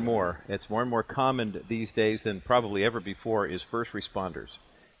more and more, it's more and more common these days than probably ever before, is first responders.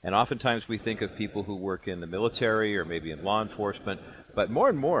 And oftentimes we think of people who work in the military or maybe in law enforcement, but more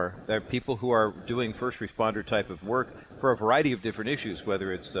and more there are people who are doing first responder type of work for a variety of different issues,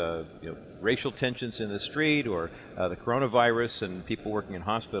 whether it's racial tensions in the street or the coronavirus and people working in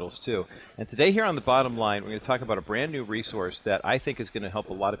hospitals too. And today here on The Bottom Line, we're going to talk about a brand new resource that I think is going to help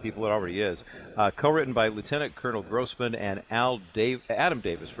a lot of people. It already is. Co-written by Lieutenant Colonel Grossman and Adam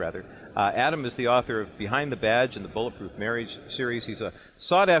Davis. Adam is the author of Behind the Badge and the Bulletproof Marriage series. He's a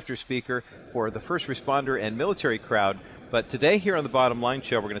sought-after speaker for the first responder and military crowd But today here on the Bottom Line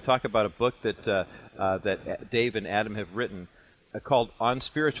Show, we're going to talk about a book that Dave and Adam have written called On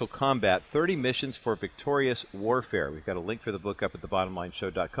Spiritual Combat, 30 Missions for Victorious Warfare. We've got a link for the book up at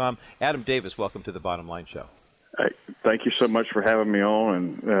thebottomlineshow.com. Adam Davis, welcome to the Bottom Line Show. Hey, thank you so much for having me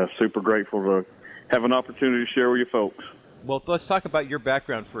on, and super grateful to have an opportunity to share with you folks. Well, let's talk about your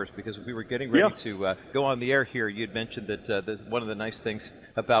background first, because we were getting ready to go on the air here. You'd mentioned that one of the nice things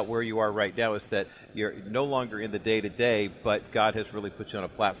about where you are right now is that you're no longer in the day-to-day, but God has really put you on a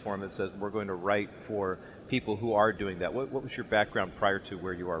platform that says we're going to write for people who are doing that. What was your background prior to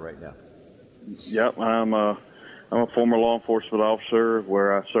where you are right now? Yep, I'm a former law enforcement officer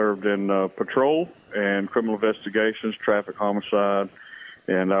where I served in patrol and criminal investigations, traffic homicide,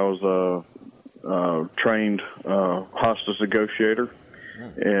 and I was trained hostage negotiator,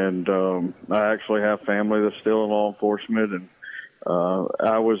 and I actually have family that's still in law enforcement, and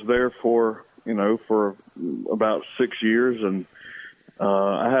I was there for about 6 years, and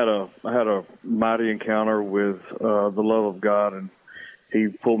I had a mighty encounter with the love of God, and He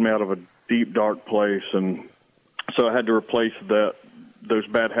pulled me out of a deep, dark place, and so I had to replace those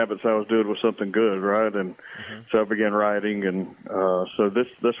bad habits I was doing with something good, right? And so I began writing, and so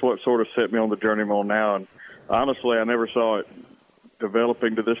that's what sort of set me on the journey I'm on now. And honestly, I never saw it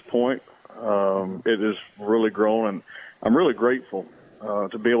developing to this point. It has really grown, and I'm really grateful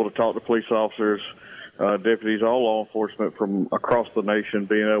to be able to talk to police officers, deputies, all law enforcement from across the nation,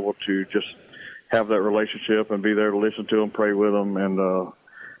 being able to just have that relationship and be there to listen to them, pray with them, and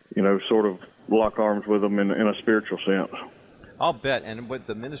sort of lock arms with them in a spiritual sense. I'll bet. And what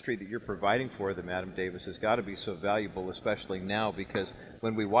the ministry that you're providing for them, Adam Davis, has got to be so valuable, especially now, because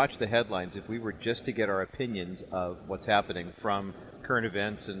when we watch the headlines, if we were just to get our opinions of what's happening from current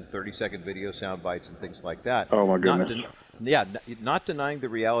events and 30-second video sound bites and things like that. Oh, my goodness. Not denying the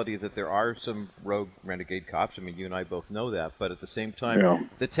reality that there are some rogue renegade cops. I mean, you and I both know that. But at the same time,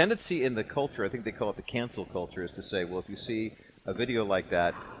 the tendency in the culture, I think they call it the cancel culture, is to say, well, if you see a video like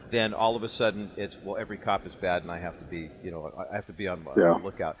that, then all of a sudden it's, well, every cop is bad and I have to be, I have to be on the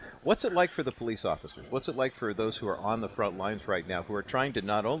lookout. What's it like for the police officers? What's it like for those who are on the front lines right now, who are trying to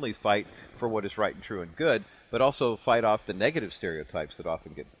not only fight for what is right and true and good, but also fight off the negative stereotypes that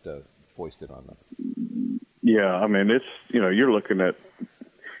often get foisted on them? Yeah, I mean, it's, you're looking at,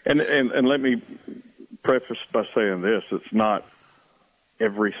 and let me preface by saying this, it's not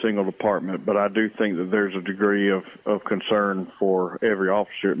every single department, but I do think that there's a degree of concern for every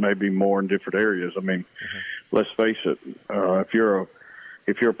officer. It may be more in different areas. I mean, let's face it, if you're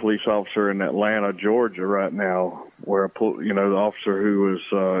a police officer in Atlanta, Georgia right now, where the officer who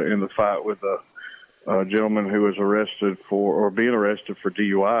was in the fight with a gentleman who was being arrested for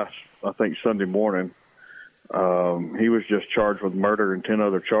DUI, I think Sunday morning, he was just charged with murder and 10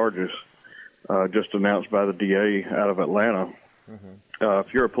 other charges, just announced by the DA out of Atlanta.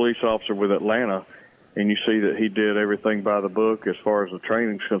 If you're a police officer with Atlanta and you see that he did everything by the book as far as the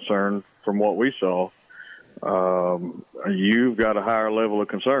training's concerned, from what we saw, you've got a higher level of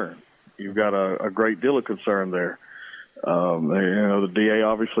concern. You've got a great deal of concern there. The DA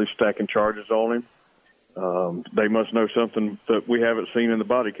obviously stacking charges on him. They must know something that we haven't seen in the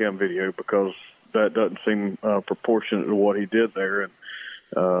body cam video, because that doesn't seem proportionate to what he did there. And,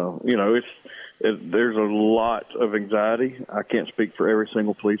 there's a lot of anxiety. I can't speak for every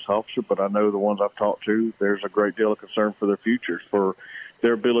single police officer, but I know the ones I've talked to, there's a great deal of concern for their futures, for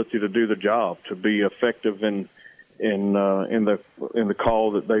their ability to do the job, to be effective in the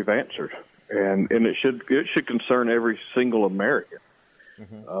call that they've answered. And it should concern every single American.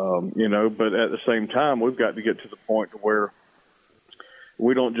 But at the same time, we've got to get to the point to where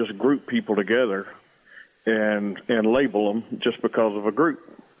we don't just group people together and label them just because of a group.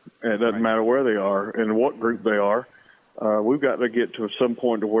 And it doesn't matter where they are and what group they are. We've got to get to some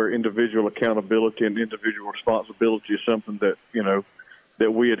point to where individual accountability and individual responsibility is something that,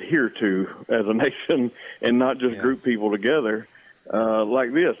 that we adhere to as a nation, and not just group people together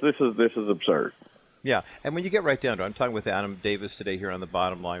like this. This is absurd. Yeah, and when you get right down to it, I'm talking with Adam Davis today here on the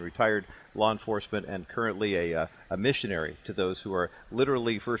Bottom Line, retired law enforcement and currently a missionary to those who are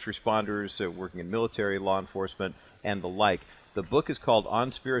literally first responders, working in military, law enforcement, and the like. The book is called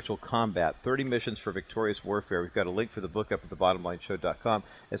On Spiritual Combat, 30 Missions for Victorious Warfare. We've got a link for the book up at thebottomlineshow.com.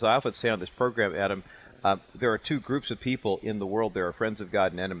 As I often say on this program, Adam, there are two groups of people in the world. There are friends of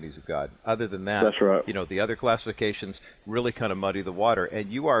God and enemies of God. Other than that, that's right. The other classifications really kind of muddy the water.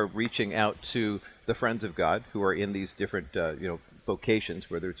 And you are reaching out to the friends of God who are in these different, vocations,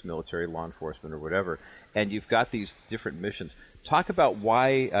 whether it's military, law enforcement, or whatever. And you've got these different missions. Talk about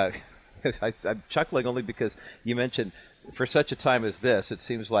why I'm chuckling only because you mentioned for such a time as this, it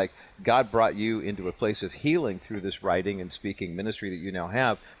seems like God brought you into a place of healing through this writing and speaking ministry that you now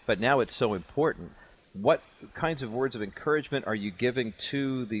have, but now it's so important. What kinds of words of encouragement are you giving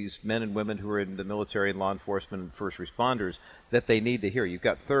to these men and women who are in the military and law enforcement and first responders that they need to hear? You've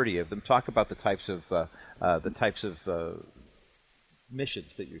got 30 of them. Talk about the types of missions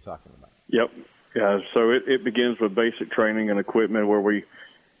that you're talking about. Yep. Yeah. So it begins with basic training and equipment, where we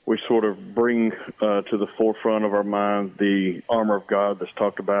sort of bring to the forefront of our mind the armor of God that's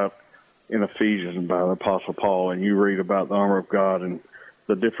talked about in Ephesians by the Apostle Paul, and you read about the armor of God and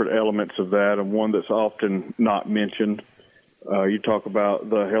the different elements of that, and one that's often not mentioned. You talk about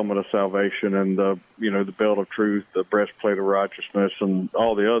the helmet of salvation and the belt of truth, the breastplate of righteousness, and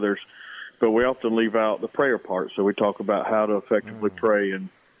all the others, but we often leave out the prayer part. So we talk about how to effectively pray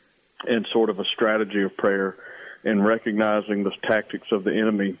and sort of a strategy of prayer and recognizing the tactics of the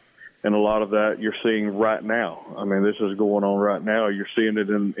enemy. And a lot of that you're seeing right now. I mean, this is going on right now. You're seeing it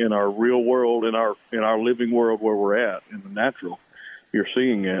in our real world, in our living world where we're at, in the natural. You're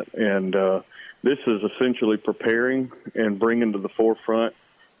seeing it. And this is essentially preparing and bringing to the forefront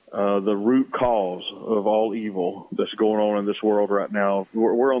the root cause of all evil that's going on in this world right now.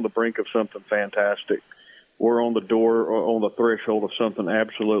 We're on the brink of something fantastic. We're on the door, or on the threshold of something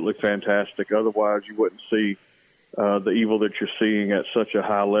absolutely fantastic. Otherwise, you wouldn't see the evil that you're seeing at such a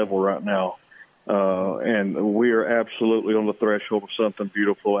high level right now. And we are absolutely on the threshold of something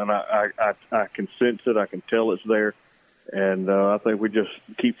beautiful, and I can sense it. I can tell it's there. And I think we just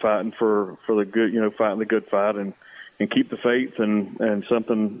keep fighting for the good, fighting the good fight, and keep the faith, and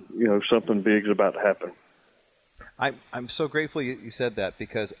something big is about to happen. I'm so grateful you said that,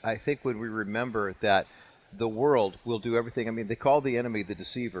 because I think when we remember that the world will do everything. I mean, they call the enemy the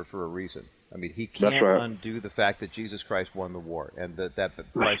deceiver for a reason. I mean, he can't undo the fact that Jesus Christ won the war and that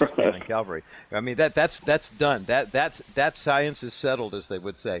Christ was on Calvary. I mean, that's done. That science is settled, as they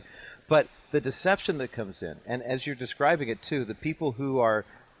would say. But the deception that comes in, and as you're describing it too, the people who are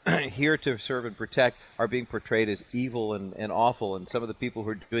here to serve and protect are being portrayed as evil and awful, and some of the people who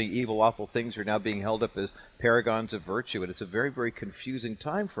are doing evil, awful things are now being held up as paragons of virtue, and it's a very, very confusing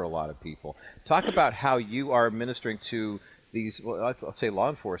time for a lot of people. Talk about how you are ministering to these, well, I'll say law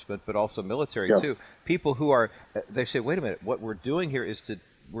enforcement, but also military too, people who are, they say, wait a minute, what we're doing here is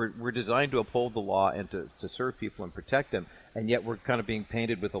we're designed to uphold the law and to serve people and protect them, and yet we're kind of being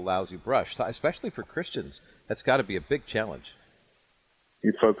painted with a lousy brush, especially for Christians. That's got to be a big challenge.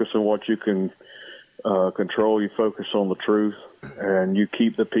 You focus on what you can control. You focus on the truth, and you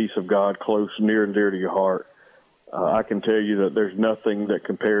keep the peace of God close, near and dear to your heart. I can tell you that there's nothing that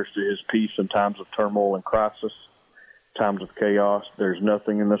compares to His peace in times of turmoil and crisis, times of chaos. There's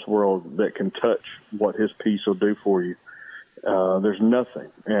nothing in this world that can touch what His peace will do for you. There's nothing,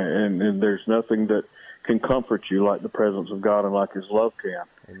 and there's nothing that can comfort you like the presence of God and like His love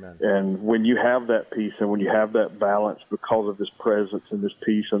can. Amen. And when you have that peace and when you have that balance because of His presence and His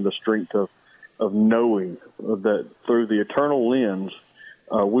peace and the strength of knowing that through the eternal lens,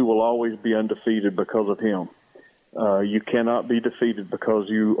 we will always be undefeated because of Him. You cannot be defeated because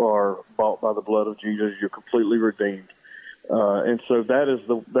you are bought by the blood of Jesus. You're completely redeemed. And so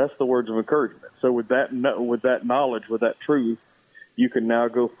that's the words of encouragement. So with that knowledge, with that truth, you can now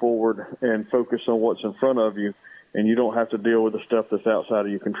go forward and focus on what's in front of you, and you don't have to deal with the stuff that's outside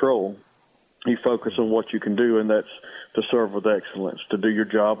of your control. You focus on what you can do, and that's to serve with excellence, to do your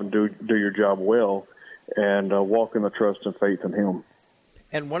job and do your job well, and walk in the trust and faith in Him.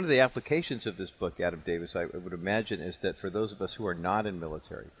 And one of the applications of this book, Adam Davis, I would imagine, is that for those of us who are not in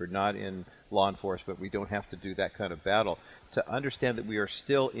military, who are not in law enforcement, we don't have to do that kind of battle, to understand that we are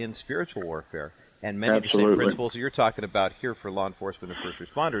still in spiritual warfare. And many of the same principles you're talking about here for law enforcement and first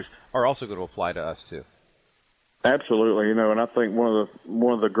responders are also going to apply to us too. Absolutely, and I think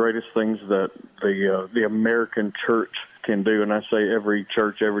one of the greatest things that the American church can do, and I say every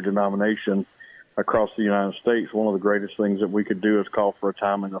church, every denomination across the United States, one of the greatest things that we could do is call for a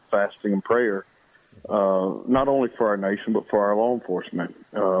time of fasting and prayer, not only for our nation but for our law enforcement.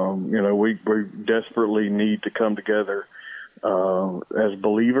 We desperately need to come together as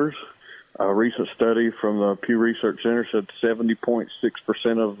believers. A recent study from the Pew Research Center said 70.6%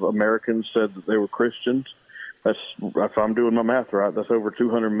 of Americans said that they were Christians. That's, if I'm doing my math right, that's over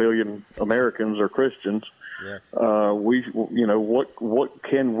 200 million Americans are Christians. Yeah. What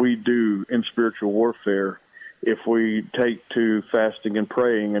can we do in spiritual warfare if we take to fasting and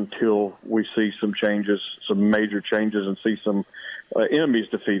praying until we see some changes, some major changes, and see some enemies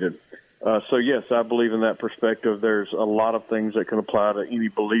defeated? So, yes, I believe in that perspective. There's a lot of things that can apply to any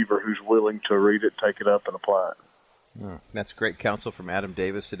believer who's willing to read it, take it up, and apply it. That's great counsel from Adam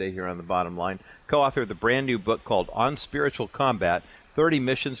Davis today here on The Bottom Line. Co-author of the brand new book called On Spiritual Combat, 30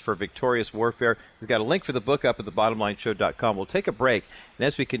 Missions for Victorious Warfare. We've got a link for the book up at thebottomlineshow.com. We'll take a break, and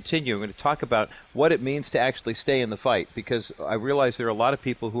as we continue, we're going to talk about what it means to actually stay in the fight, because I realize there are a lot of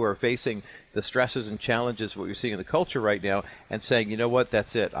people who are facing the stresses and challenges what you're seeing in the culture right now and saying, you know what,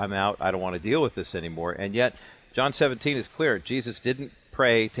 that's it, I'm out, I don't want to deal with this anymore. And yet, John 17 is clear. Jesus didn't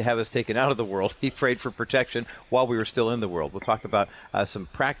pray to have us taken out of the world. He prayed for protection while we were still in the world. We'll talk about some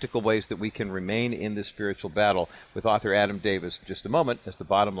practical ways that we can remain in this spiritual battle with author Adam Davis in just a moment as The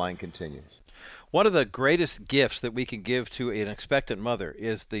Bottom Line continues. One of the greatest gifts that we can give to an expectant mother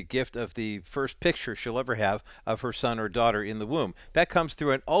is the gift of the first picture she'll ever have of her son or daughter in the womb. That comes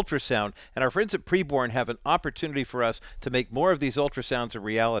through an ultrasound, and our friends at Preborn have an opportunity for us to make more of these ultrasounds a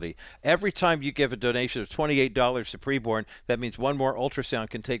reality. Every time you give a donation of $28 to Preborn, that means one more ultrasound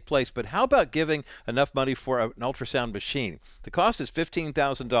can take place. But how about giving enough money for an ultrasound machine? The cost is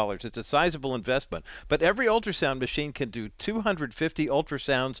 $15,000. It's a sizable investment, but every ultrasound machine can do 250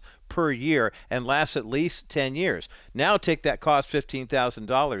 ultrasounds per year and lasts at least 10 years. Now take that cost,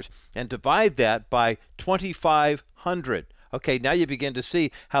 $15,000, and divide that by 2,500. Okay, now you begin to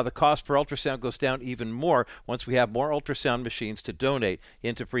see how the cost per ultrasound goes down even more once we have more ultrasound machines to donate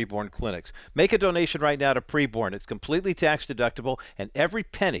into preborn clinics. Make a donation right now to Preborn. It's completely tax deductible, and every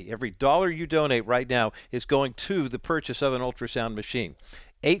penny, every dollar you donate right now is going to the purchase of an ultrasound machine.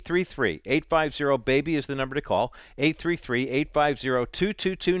 833-850-BABY is the number to call,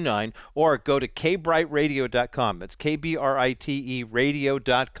 833-850-2229, or go to kbrightradio.com. That's KBRITE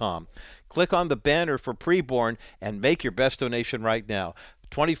radio.com. Click on the banner for Preborn and make your best donation right now.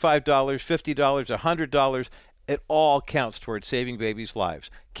 $25, $50, $100, it all counts towards saving babies'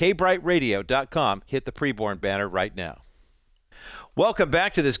 lives. kbrightradio.com. Hit the Preborn banner right now. Welcome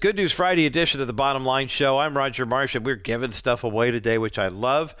back to this Good News Friday edition of the Bottom Line Show. I'm Roger Marsh, and we're giving stuff away today, which I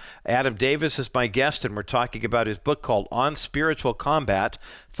love. Adam Davis is my guest, and we're talking about his book called On Spiritual Combat,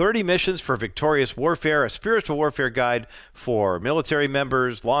 30 Missions for Victorious Warfare, a spiritual warfare guide for military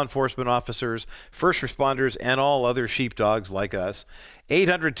members, law enforcement officers, first responders, and all other sheepdogs like us.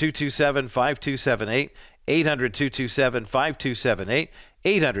 800-227-5278, 800-227-5278.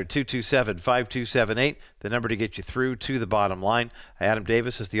 800-227-5278, the number to get you through to the bottom line. Adam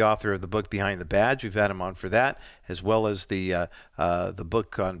Davis is the author of the book Behind the Badge. We've had him on for that, as well as the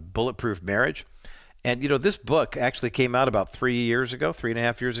book on bulletproof marriage. And, you know, this book actually came out about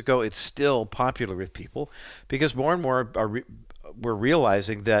 3.5 years ago. It's still popular with people because more and more we're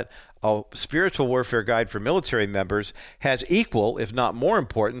realizing that a spiritual warfare guide for military members has equal, if not more,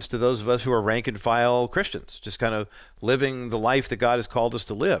 importance to those of us who are rank and file Christians, just kind of living the life that God has called us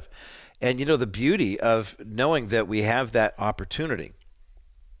to live. And, you know, the beauty of knowing that we have that opportunity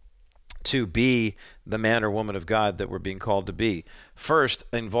to be the man or woman of God that we're being called to be, first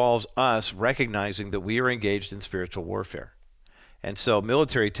involves us recognizing that we are engaged in spiritual warfare. And so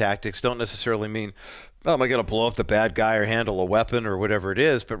military tactics don't necessarily mean, oh, am I going to blow up the bad guy or handle a weapon or whatever it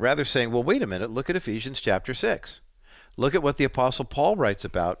is, but rather saying, well, wait a minute, look at Ephesians chapter 6. Look at what the Apostle Paul writes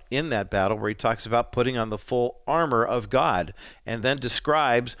about in that battle where he talks about putting on the full armor of God and then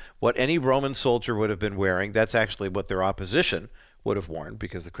describes what any Roman soldier would have been wearing. That's actually what their opposition would have worn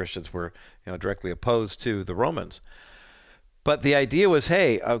because the Christians were, you know, directly opposed to the Romans. But the idea was,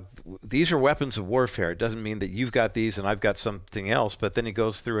 hey, these are weapons of warfare. It doesn't mean that you've got these and I've got something else. But then he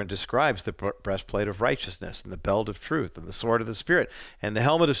goes through and describes the breastplate of righteousness and the belt of truth and the sword of the Spirit and the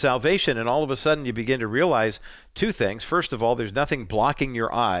helmet of salvation. And all of a sudden you begin to realize two things. First of all, there's nothing blocking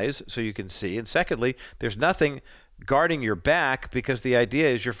your eyes so you can see. And secondly, there's nothing guarding your back because the idea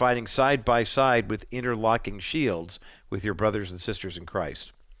is you're fighting side by side with interlocking shields with your brothers and sisters in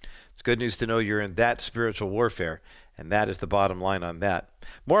Christ. It's good news to know you're in that spiritual warfare. And that is the bottom line on that.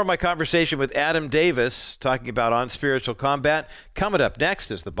 More of my conversation with Adam Davis, talking about On Spiritual Combat, coming up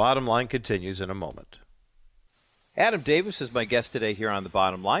next as the bottom line continues in a moment. Adam Davis is my guest today here on the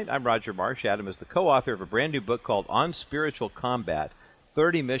bottom line. I'm Roger Marsh. Adam is the co-author of a brand new book called On Spiritual Combat,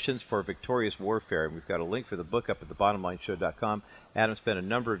 30 Missions for Victorious Warfare. And we've got a link for the book up at thebottomlineshow.com. Adam spent a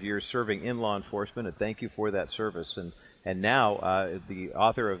number of years serving in law enforcement, and thank you for that service. And now the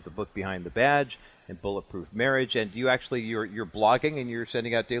author of the book Behind the Badge and Bulletproof Marriage, and you're blogging and you're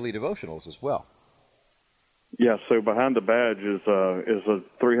sending out daily devotionals as well. Yeah, so Behind the Badge is a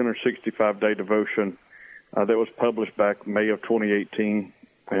 365-day devotion that was published back May of 2018,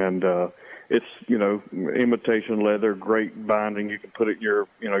 and it's, you know, imitation leather, great binding. You can put it in your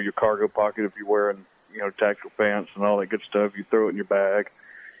cargo pocket if you're wearing, you know, tactical pants and all that good stuff. You throw it in your bag,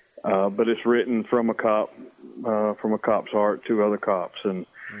 but it's written from a cop's heart to other cops, and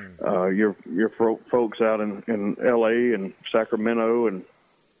your folks out in L.A. and Sacramento and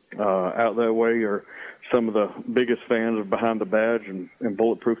out that way are some of the biggest fans of Behind the Badge and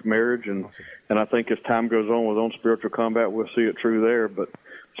Bulletproof Marriage. And I think as time goes on with On Spiritual Combat, we'll see it true there. But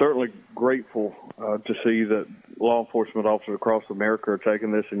certainly grateful to see that law enforcement officers across America are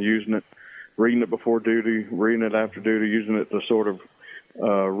taking this and using it, reading it before duty, reading it after duty, using it to sort of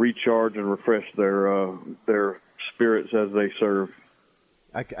recharge and refresh their spirits as they serve.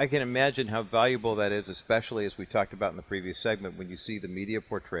 I can imagine how valuable that is, especially as we talked about in the previous segment, when you see the media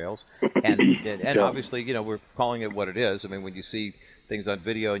portrayals. And obviously, we're calling it what it is. I mean, when you see things on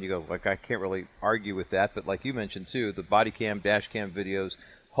video and you go, like, I can't really argue with that. But like you mentioned, too, the body cam, dash cam videos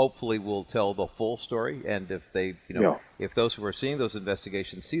hopefully will tell the full story. And if they, if those who are seeing those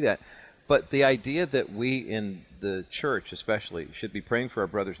investigations see that. But the idea that we in the church especially should be praying for our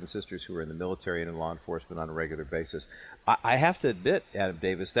brothers and sisters who are in the military and in law enforcement on a regular basis, I have to admit, Adam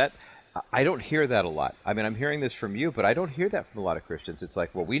Davis, that I don't hear that a lot. I mean, I'm hearing this from you, but I don't hear that from a lot of Christians. It's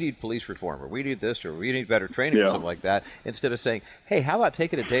like, well, we need police reform, or we need this, or we need better training, or something like that, instead of saying, hey, how about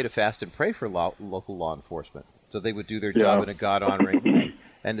taking a day to fast and pray for local law enforcement so they would do their job in a God-honoring way.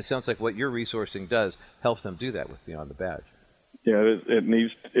 And it sounds like what your resourcing does helps them do that with Beyond the Badge. Yeah, it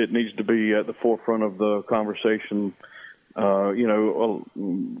needs to be at the forefront of the conversation,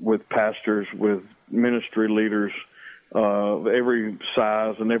 with pastors, with ministry leaders, every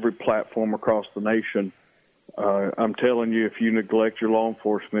size and every platform across the nation. I'm telling you, if you neglect your law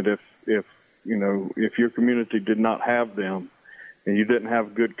enforcement, if your community did not have them, and you didn't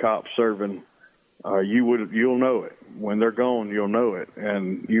have good cops serving, you'll know it. When they're gone, you'll know it.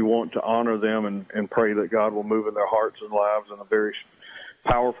 And you want to honor them and pray that God will move in their hearts and lives in a very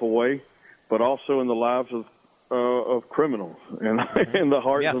powerful way, but also in the lives of criminals and in the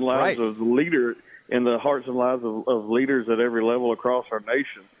hearts and lives of leaders, in the hearts and lives of leaders at every level across our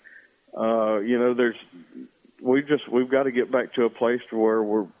nation. We've got to get back to a place to where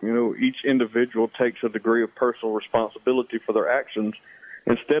each individual takes a degree of personal responsibility for their actions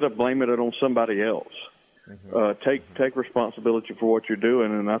instead of blaming it on somebody else. Take responsibility for what you're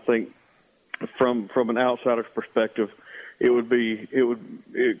doing, and I think from an outsider's perspective,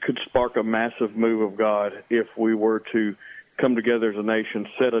 it could spark a massive move of God if we were to come together as a nation,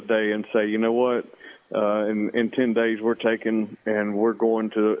 set a day, and say, you know what, in 10 days we're taking and we're going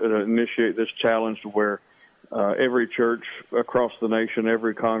to initiate this challenge to where every church across the nation,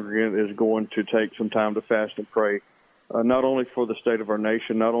 every congregant is going to take some time to fast and pray. Not only for the state of our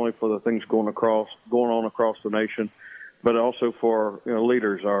nation, not only for the things going on across the nation, but also for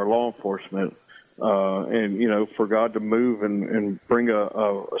leaders, our law enforcement, and for God to move and bring a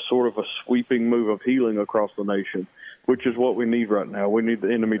sort of a sweeping move of healing across the nation, which is what we need right now. We need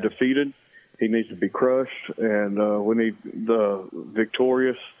the enemy defeated; he needs to be crushed, and we need the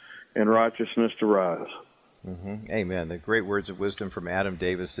victorious and righteousness to rise. Amen. The great words of wisdom from Adam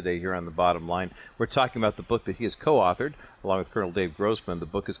Davis today here on The Bottom Line. We're talking about the book that he has co-authored along with Colonel Dave Grossman. The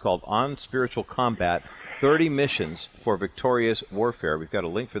book is called On Spiritual Combat, 30 Missions for Victorious Warfare. We've got a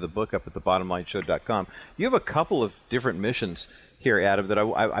link for the book up at thebottomlineshow.com. You have a couple of different missions here, Adam, that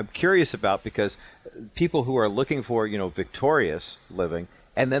I'm curious about, because people who are looking for, victorious living,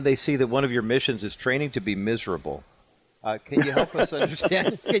 and then they see that one of your missions is training to be miserable. Can you help us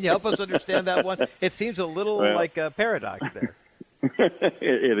understand? Can you help us understand that one? It seems a little like a paradox there.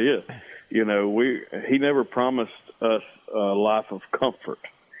 It is. He never promised us a life of comfort.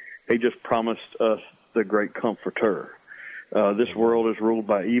 He just promised us the great comforter. This world is ruled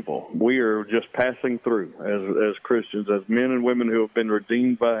by evil. We are just passing through as Christians, as men and women who have been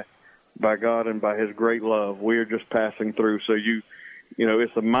redeemed by God and by His great love. We are just passing through. So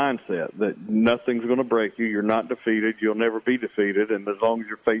it's a mindset that nothing's going to break you. You're not defeated. You'll never be defeated. And as long as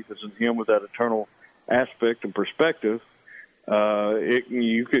your faith is in Him with that eternal aspect and perspective,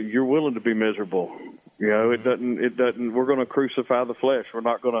 you're willing to be miserable. It doesn't. We're going to crucify the flesh. We're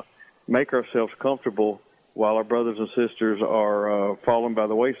not going to make ourselves comfortable while our brothers and sisters are falling by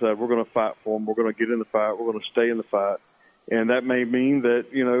the wayside. We're going to fight for them. We're going to get in the fight. We're going to stay in the fight. And that may mean that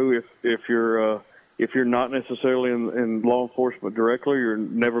if you're not necessarily in law enforcement directly, you're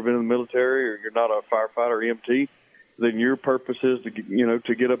never been in the military, or you're not a firefighter or EMT, then your purpose is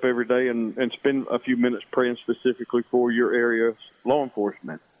to get up every day and spend a few minutes praying specifically for your area's law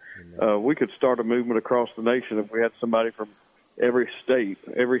enforcement. We could start a movement across the nation if we had somebody from every state,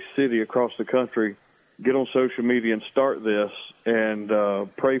 every city across the country get on social media and start this and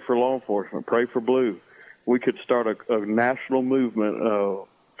pray for law enforcement, pray for Blue. We could start a national movement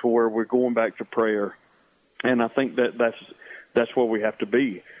to where we're going back to prayer. And I think that's where we have to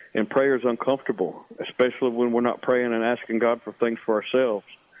be. And prayer is uncomfortable, especially when we're not praying and asking God for things for ourselves.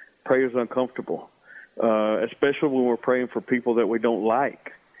 Prayer is uncomfortable, especially when we're praying for people that we don't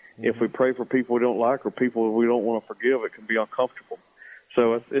like. Mm-hmm. If we pray for people we don't like or people we don't want to forgive, it can be uncomfortable.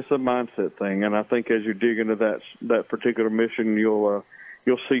 So it's a mindset thing, and I think as you dig into that particular mission, you'll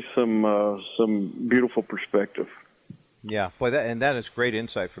see some beautiful perspective. Yeah, boy, that is great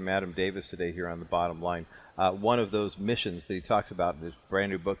insight from Adam Davis today here on the Bottom Line. One of those missions that he talks about in his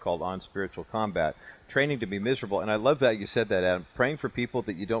brand new book called On Spiritual Combat, training to be miserable. And I love that you said that, Adam, praying for people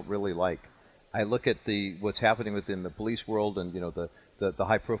that you don't really like. I look at what's happening within the police world and, the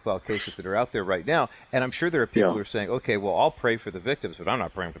high-profile cases that are out there right now, and I'm sure there are people who are saying, okay, well, I'll pray for the victims, but I'm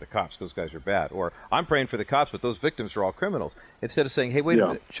not praying for the cops. Those guys are bad. Or I'm praying for the cops, but those victims are all criminals. Instead of saying, hey, wait a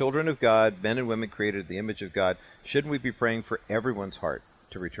minute, children of God, men and women created in the image of God, shouldn't we be praying for everyone's heart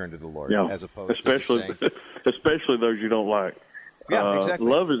to return to the Lord, as opposed to saying, especially those you don't like. Yeah, exactly.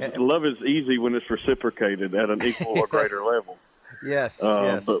 Love is easy when it's reciprocated at an equal or greater level. Yes.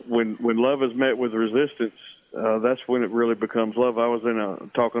 But when love is met with resistance, that's when it really becomes love. I was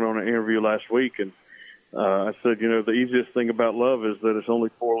talking on an interview last week, and I said, the easiest thing about love is that it's only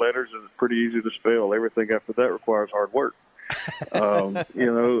 4 letters and it's pretty easy to spell. Everything after that requires hard work.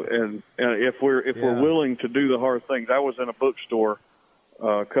 And if we're willing to do the hard things. I was in a bookstore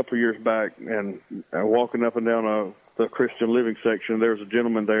a couple of years back, and walking up and down the Christian living section, there was a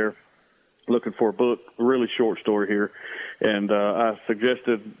gentleman there looking for a book, a really short story here, and I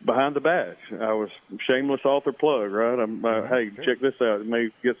suggested Behind the Badge. I was shameless author plug, right? Hey, check this out. You may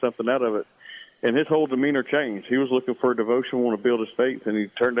get something out of it. And his whole demeanor changed. He was looking for a devotion, want to build his faith, and he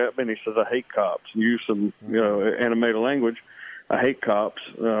turned at me and he says, I hate cops, and used some animated language. I hate cops,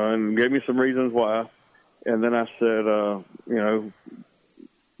 and gave me some reasons why. And then I said,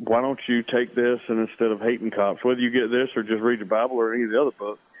 why don't you take this, and instead of hating cops, whether you get this or just read your Bible or any of the other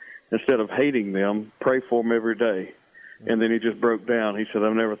books, instead of hating them, pray for them every day. And then he just broke down. He said,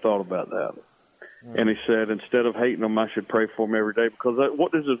 I've never thought about that. And he said, instead of hating them, I should pray for them every day, because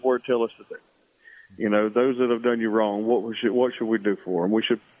what does his word tell us to do? Those that have done you wrong, what should we do for them? We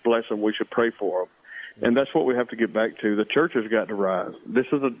should bless them. We should pray for them. And that's what we have to get back to. The church has got to rise. This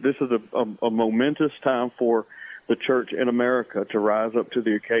is a momentous time for the church in America to rise up to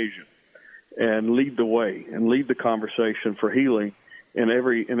the occasion and lead the way and lead the conversation for healing in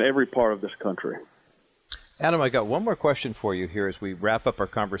every part of this country. Adam, I got one more question for you here as we wrap up our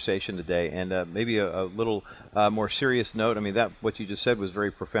conversation today, and maybe a little more serious note. I mean, what you just said was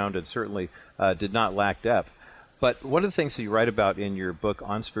very profound and certainly did not lack depth. But one of the things that you write about in your book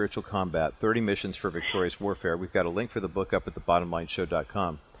On Spiritual Combat, 30 Missions for Victorious Warfare, we've got a link for the book up at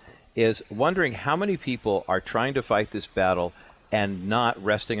thebottomlineshow.com, is wondering how many people are trying to fight this battle and not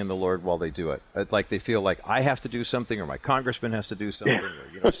resting in the Lord while they do it. Like they feel like I have to do something, or my congressman has to do something,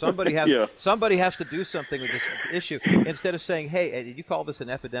 or somebody has to do something with this issue. Instead of saying, "Hey, you call this an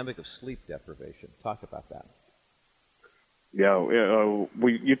epidemic of sleep deprivation." Talk about that. Yeah,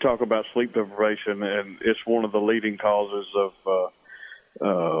 you talk about sleep deprivation, and it's one of the leading causes of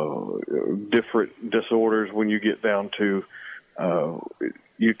different disorders. When you get down to,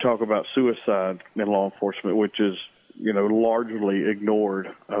 you talk about suicide in law enforcement, which is largely ignored.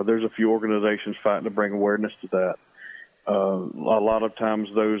 There's a few organizations fighting to bring awareness to that. A lot of times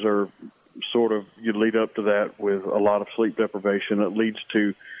those are you lead up to that with a lot of sleep deprivation. It leads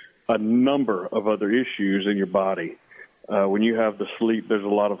to a number of other issues in your body. When you have the sleep, there's a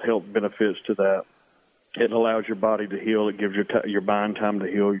lot of health benefits to that. It allows your body to heal. It gives your mind time to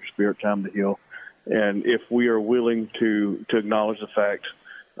heal, your spirit time to heal. And if we are willing to acknowledge the fact,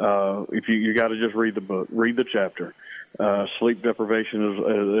 if you got to just read the book, read the chapter. Sleep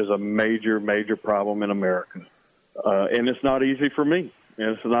deprivation is a major problem in America, and it's not easy for me,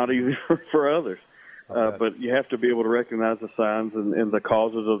 and it's not easy for others. But you have to be able to recognize the signs and the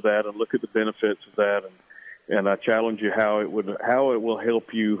causes of that, and look at the benefits of that. And I challenge you how it will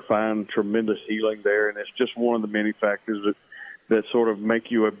help you find tremendous healing there. And it's just one of the many factors that sort of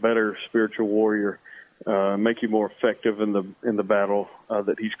make you a better spiritual warrior, make you more effective in the battle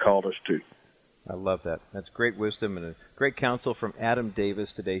that He's called us to. I love that. That's great wisdom and a great counsel from Adam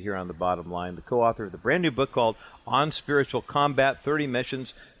Davis today here on The Bottom Line, the co-author of the brand new book called On Spiritual Combat, 30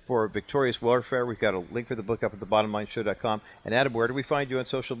 Missions for Victorious Warfare. We've got a link for the book up at thebottomlineshow.com. And Adam, where do we find you on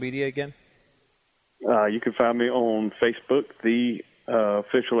social media again? You can find me on Facebook, the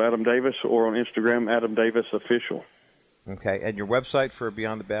official Adam Davis, or on Instagram, Adam Davis Official. Okay, and your website for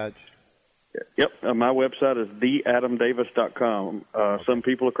Beyond the Badge? Yep. My website is theadamdavis.com. Some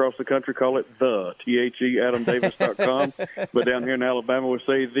people across the country call it TheAdamDavis.com, but down here in Alabama we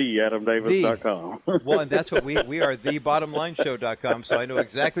say theadamdavis.com. Well, and that's what we are, thebottomlineshow.com, so I know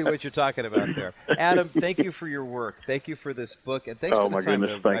exactly what you're talking about there. Adam, thank you for your work. Thank you for this book, and thanks for the time.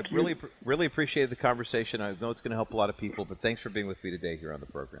 Thank you. Really appreciate the conversation. I know it's going to help a lot of people, but thanks for being with me today here on the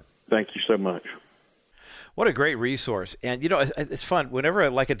program. Thank you so much. What a great resource. And, it's fun. Whenever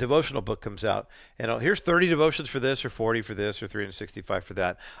a devotional book comes out, here's 30 devotions for this or 40 for this or 365 for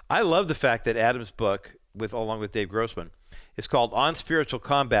that. I love the fact that Adam's book, along with Dave Grossman, is called On Spiritual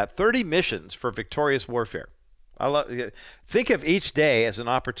Combat, 30 Missions for Victorious Warfare. Think of each day as an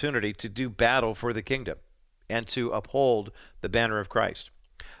opportunity to do battle for the kingdom and to uphold the banner of Christ.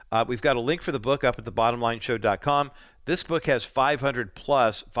 We've got a link for the book up at thebottomlineshow.com. This book has 500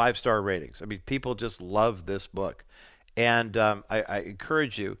 plus 5-star ratings. I mean, people just love this book. And I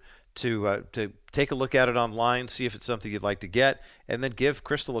encourage you to take a look at it online, see if it's something you'd like to get, and then give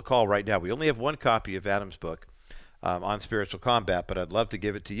Crystal a call right now. We only have one copy of Adam's book on spiritual combat, but I'd love to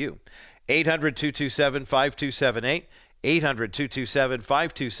give it to you. 800-227-5278,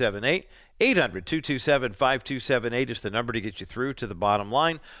 800-227-5278, 800-227-5278 is the number to get you through to the bottom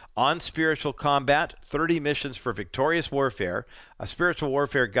line. On Spiritual Combat, 30 Missions for Victorious Warfare, a spiritual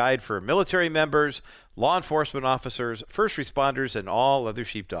warfare guide for military members, law enforcement officers, first responders, and all other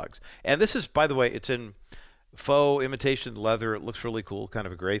sheepdogs. And this is, by the way, it's in faux imitation leather. It looks really cool, kind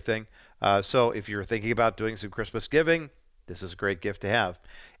of a great thing. So if you're thinking about doing some Christmas giving, this is a great gift to have.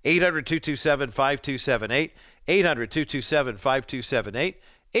 800-227-5278, 800-227-5278,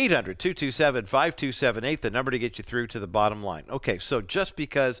 800-227-5278, the number to get you through to the bottom line. Okay, so just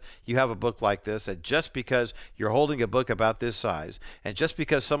because you have a book like this, and just because you're holding a book about this size, and just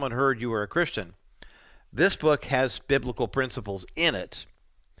because someone heard you were a Christian, this book has biblical principles in it,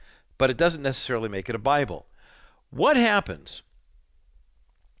 but it doesn't necessarily make it a Bible. What happens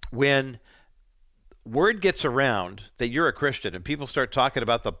when word gets around that you're a Christian and people start talking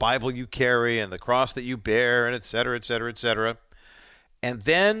about the Bible you carry and the cross that you bear and et cetera, et cetera, et cetera, and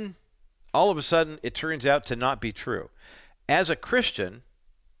then all of a sudden it turns out to not be true? As a Christian,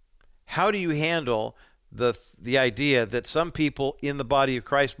 how do you handle the idea that some people in the body of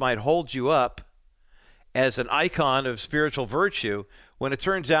Christ might hold you up as an icon of spiritual virtue when it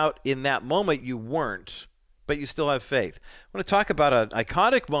turns out in that moment you weren't, but you still have faith? I want to talk about an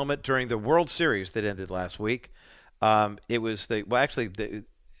iconic moment during the World Series that ended last week. It was one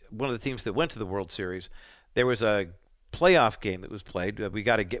of the teams that went to the World Series. There was a playoff game that was played. We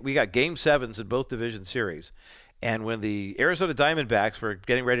got Game 7s in both division series, and when the Arizona Diamondbacks were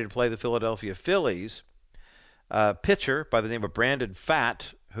getting ready to play the Philadelphia Phillies, a pitcher by the name of Brandon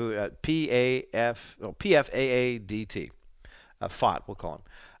Pfaadt, who P-F-A-A-D-T, Pfaadt we'll call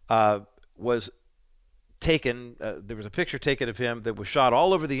him, was taken. There was a picture taken of him that was shot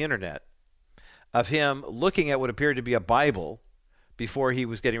all over the internet of him looking at what appeared to be a Bible before he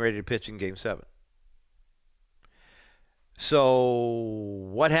was getting ready to pitch in Game 7. So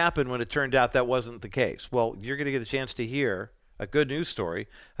what happened when it turned out that wasn't the case? Well, you're going to get a chance to hear a good news story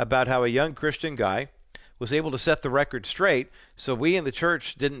about how a young Christian guy was able to set the record straight so we in the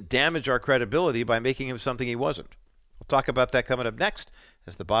church didn't damage our credibility by making him something he wasn't. We'll talk about that coming up next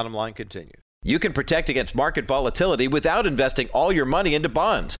as the bottom line continues. You can protect against market volatility without investing all your money into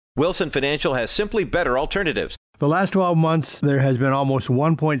bonds. Wilson Financial has simply better alternatives. The last 12 months, there has been almost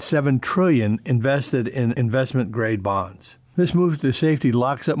 $1.7 trillion invested in investment-grade bonds. This move to safety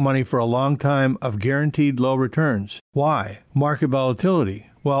locks up money for a long time of guaranteed low returns. Why? Market volatility.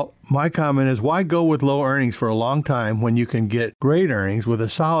 Well, my comment is, why go with low earnings for a long time when you can get great earnings with a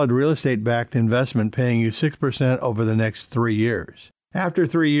solid real estate-backed investment paying you 6% over the next 3 years? After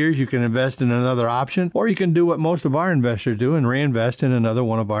 3 years, you can invest in another option, or you can do what most of our investors do and reinvest in another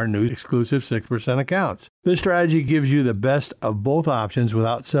one of our new exclusive 6% accounts. This strategy gives you the best of both options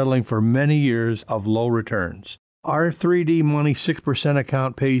without settling for many years of low returns. Our 3D Money 6%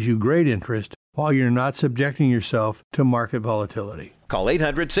 account pays you great interest while you're not subjecting yourself to market volatility. Call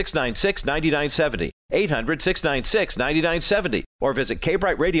 800-696-9970, 800-696-9970, or visit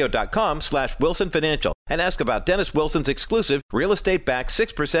kbrightradio.com/Wilson Financial and ask about Dennis Wilson's exclusive real estate-backed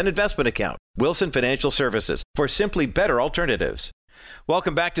 6% investment account. Wilson Financial Services, for simply better alternatives.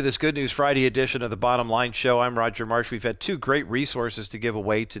 Welcome back to this Good News Friday edition of the Bottom Line Show. I'm Roger Marsh. We've had two great resources to give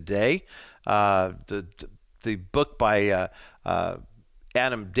away today. The book by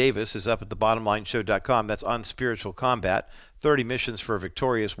Adam Davis is up at thebottomlineshow.com. That's On Spiritual Combat, 30 Missions for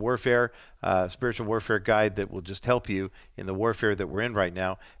Victorious Warfare, spiritual warfare guide that will just help you in the warfare that we're in right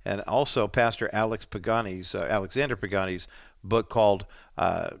now. And also Pastor Alexander Pagani's book called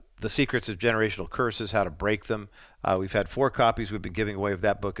The Secrets of Generational Curses, How to Break Them. We've had 4 copies we've been giving away of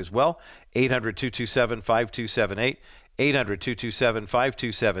that book as well. 800-227-5278.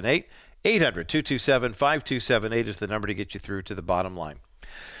 800-227-5278. 800-227-5278 is the number to get you through to the bottom line.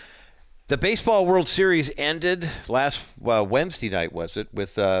 The Baseball World Series ended last Wednesday night, was it?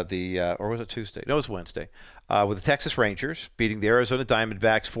 With or was it Tuesday? No, it was Wednesday. With the Texas Rangers beating the Arizona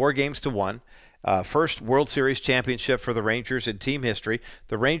Diamondbacks 4-1. First World Series championship for the Rangers in team history.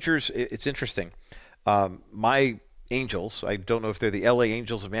 The Rangers, it's interesting. My Angels, I don't know if they're the LA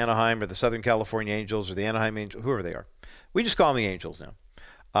Angels of Anaheim or the Southern California Angels or the Anaheim Angels, whoever they are. We just call them the Angels now.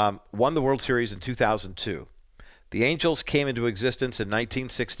 Won the World Series in 2002. The Angels came into existence in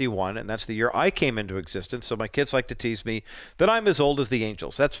 1961, and that's the year I came into existence, so my kids like to tease me that I'm as old as the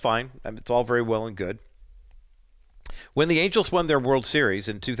Angels. That's fine. It's all very well and good. When the Angels won their World Series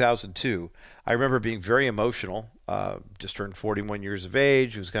in 2002, I remember being very emotional. Just turned 41 years of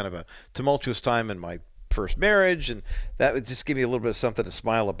age. It was kind of a tumultuous time in my first marriage, and that would just give me a little bit of something to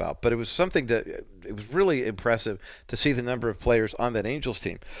smile about. But it was something that it was really impressive to see the number of players on that Angels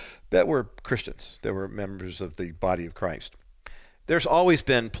team that were Christians, that were members of the body of Christ. There's always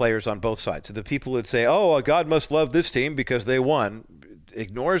been players on both sides. So the people that say, oh, God must love this team because they won,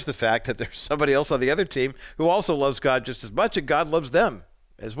 ignores the fact that there's somebody else on the other team who also loves God just as much, and God loves them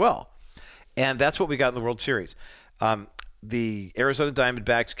as well. And that's what we got in the World Series. The Arizona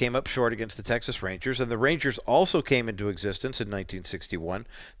Diamondbacks came up short against the Texas Rangers, and the Rangers also came into existence in 1961.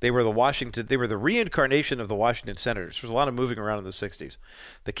 They were the reincarnation of the Washington Senators. There was a lot of moving around in the 60s.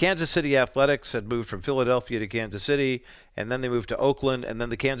 The Kansas City Athletics had moved from Philadelphia to Kansas City, and then they moved to Oakland, and then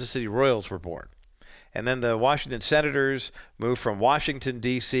the Kansas City Royals were born. And then the Washington Senators moved from Washington,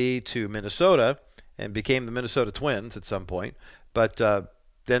 D.C. to Minnesota and became the Minnesota Twins at some point. But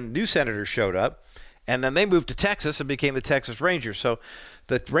then new Senators showed up. And then they moved to Texas and became the Texas Rangers. So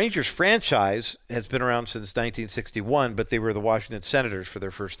the Rangers franchise has been around since 1961, but they were the Washington Senators for their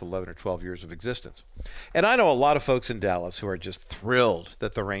first 11 or 12 years of existence. And I know a lot of folks in Dallas who are just thrilled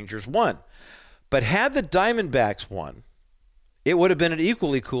that the Rangers won. But had the Diamondbacks won, it would have been an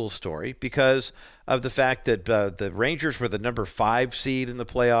equally cool story because of the fact that the Rangers were the number 5 seed in the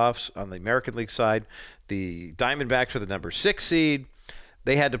playoffs on the American League side. The Diamondbacks were the number 6 seed.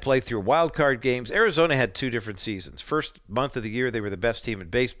 They had to play through wild card games. Arizona had 2 different seasons. First month of the year, they were the best team in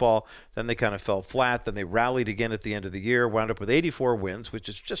baseball. Then they kind of fell flat. Then they rallied again at the end of the year, wound up with 84 wins, which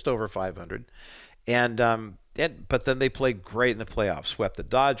is just over 500. But then they played great in the playoffs, swept the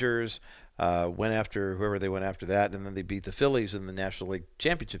Dodgers, went after whoever they went after that, and then they beat the Phillies in the National League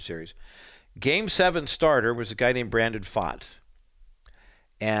Championship Series. Game 7 starter was a guy named Brandon Pfaadt.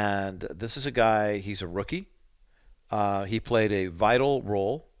 And this is a guy, he's a rookie. He played a vital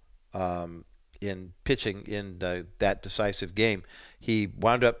role in pitching in that decisive game. He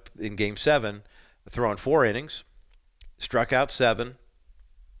wound up in Game 7 throwing 4 innings, struck out 7.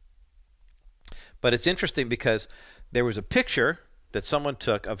 But it's interesting because there was a picture that someone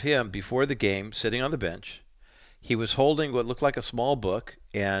took of him before the game sitting on the bench. He was holding what looked like a small book,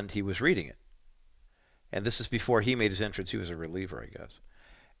 and he was reading it. And this is before he made his entrance. He was a reliever, I guess.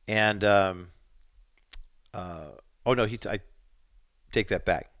 And I take that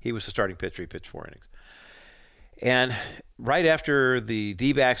back. He was the starting pitcher. He pitched 4 innings. And right after the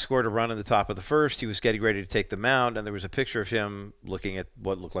D-backs scored a run in the top of the first, he was getting ready to take the mound, and there was a picture of him looking at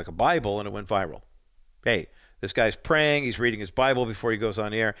what looked like a Bible, and it went viral. Hey, this guy's praying. He's reading his Bible before he goes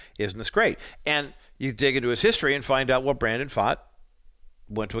on air. Isn't this great? And you dig into his history and find out, well, Brandon Pfaadt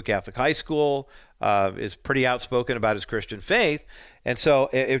went to a Catholic high school, is pretty outspoken about his Christian faith. And so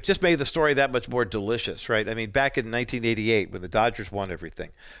it just made the story that much more delicious, right? I mean, back in 1988 when the Dodgers won everything,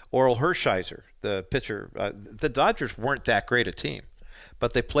 Orel Hershiser, the pitcher, the Dodgers weren't that great a team,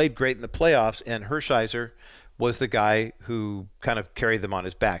 but they played great in the playoffs, and Hershiser was the guy who kind of carried them on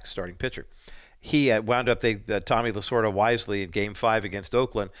his back, starting pitcher. He wound up, Tommy Lasorda wisely in Game 5 against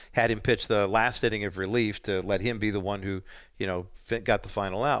Oakland had him pitch the last inning of relief to let him be the one who, got the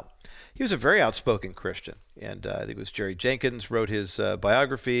final out. He was a very outspoken Christian, and I think it was Jerry Jenkins wrote his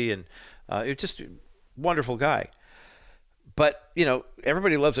biography, and it was just a wonderful guy. But,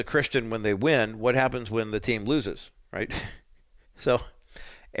 everybody loves a Christian when they win. What happens when the team loses, right? So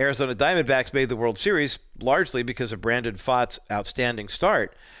Arizona Diamondbacks made the World Series largely because of Brandon Pfaadt's outstanding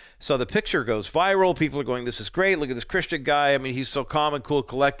start. So the picture goes viral. People are going, this is great. Look at this Christian guy. I mean, he's so calm and cool,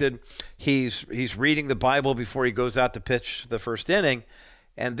 collected. He's reading the Bible before he goes out to pitch the first inning.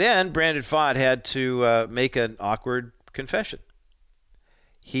 And then Brandon Pfaadt had to make an awkward confession.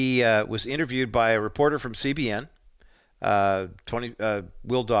 He was interviewed by a reporter from CBN,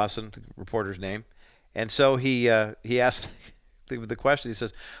 Will Dawson, the reporter's name. And so he asked the question. He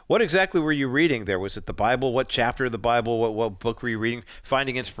says, "What exactly were you reading there? Was it the Bible? What chapter of the Bible? What book were you reading?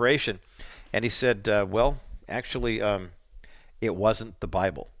 Finding inspiration?" And he said, "Well, actually, it wasn't the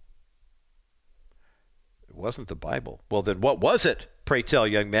Bible." It wasn't the Bible. Well, then what was it? Pray tell,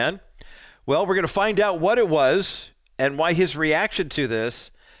 young man. Well, we're going to find out what it was and why his reaction to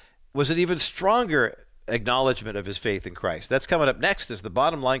this was an even stronger acknowledgement of his faith in Christ. That's coming up next as the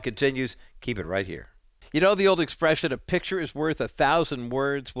bottom line continues. Keep it right here. You know the old expression, a picture is worth 1,000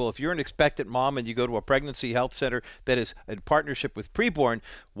 words? Well, if you're an expectant mom and you go to a pregnancy health center that is in partnership with Preborn,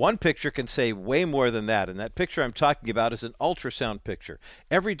 one picture can say way more than that. And that picture I'm talking about is an ultrasound picture.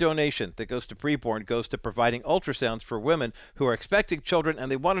 Every donation that goes to Preborn goes to providing ultrasounds for women who are expecting children, and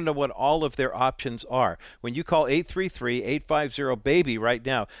they want to know what all of their options are. When you call 833-850-BABY right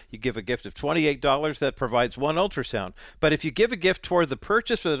now, you give a gift of $28 that provides one ultrasound. But if you give a gift toward the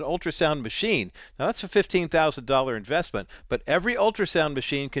purchase of an ultrasound machine, now that's a $15,000 investment, but every ultrasound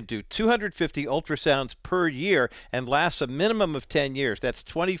machine can do 250 ultrasounds per year and lasts a minimum of 10 years. That's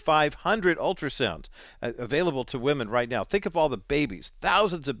 2,500 ultrasounds available to women right now. Think of all the babies,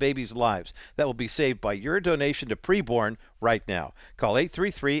 thousands of babies' lives that will be saved by your donation to Preborn right now. Call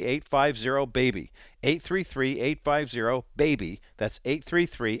 833-850-BABY. 833-850-BABY. That's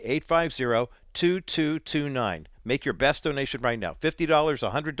 833-850-2229. Make your best donation right now. $50,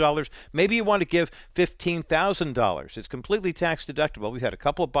 $100. Maybe you want to give $15,000. It's completely tax deductible. We've had a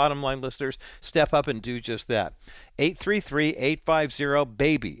couple of bottom line listeners step up and do just that.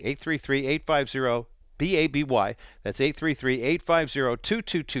 833-850-BABY. 833-850-BABY. That's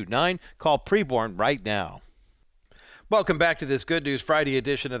 833-850-2229. Call Preborn right now. Welcome back to this Good News Friday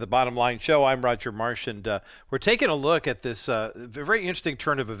edition of the Bottom Line Show. I'm Roger Marsh, and we're taking a look at this very interesting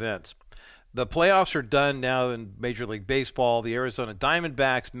turn of events. The playoffs are done now in Major League Baseball. The Arizona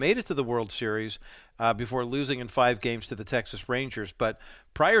Diamondbacks made it to the World Series before losing in 5 games to the Texas Rangers. But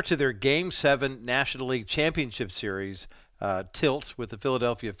prior to their Game 7 National League Championship Series tilt with the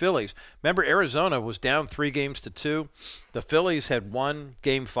Philadelphia Phillies, remember Arizona was down 3-2. The Phillies had won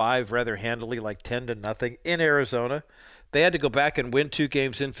Game 5 rather handily, like 10-0 in Arizona. They had to go back and win 2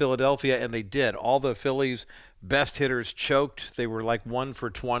 games in Philadelphia, and they did. All the Phillies' best hitters choked. They were like 1 for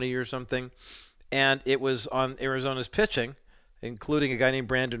 20 or something. And it was on Arizona's pitching, including a guy named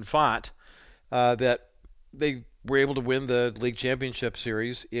Brandon Pfaadt, that they were able to win the league championship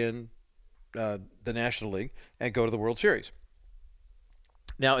series in the National League and go to the World Series.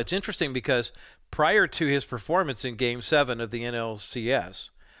 Now, it's interesting because prior to his performance in Game 7 of the NLCS,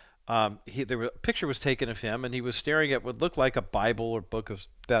 a picture was taken of him, and he was staring at what looked like a Bible or book of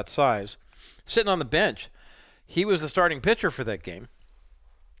that size, sitting on the bench. He was the starting pitcher for that game.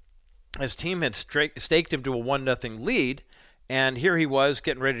 His team had staked him to a 1-0 lead, and here he was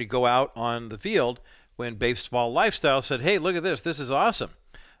getting ready to go out on the field when Baseball Lifestyle said, "Hey, look at this. This is awesome.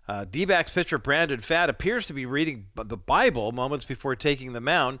 D-backs pitcher Brandon Pfaadt appears to be reading the Bible moments before taking the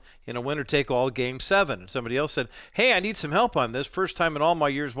mound in a winner-take-all Game 7. And somebody else said, "Hey, I need some help on this. First time in all my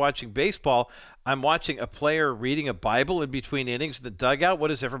years watching baseball, I'm watching a player reading a Bible in between innings in the dugout. What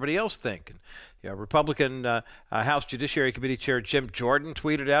does everybody else think?" And, Republican House Judiciary Committee Chair Jim Jordan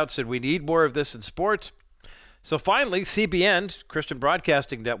tweeted out, said, "We need more of this in sports." So finally, CBN, Christian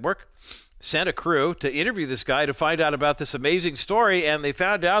Broadcasting Network, sent a crew to interview this guy to find out about this amazing story, and they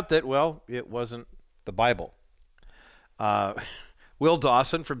found out that, well, it wasn't the Bible. Will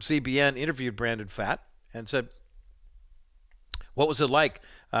Dawson from CBN interviewed Brandon Pfaadt and said, what was it like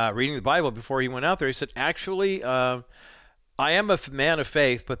reading the Bible before he went out there? He said, actually, I am a man of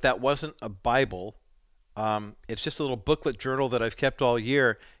faith, but that wasn't a Bible. It's just a little booklet journal that I've kept all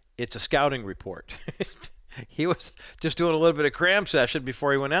year. It's a scouting report. He was just doing a little bit of cram session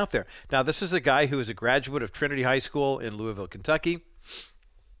before he went out there. Now, this is a guy who is a graduate of Trinity High School in Louisville, Kentucky.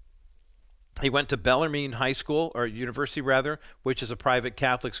 He went to Bellarmine High School, or University rather, which is a private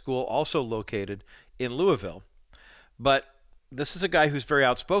Catholic school also located in Louisville. But this is a guy who's very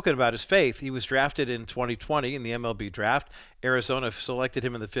outspoken about his faith. He was drafted in 2020 in the MLB draft. Arizona selected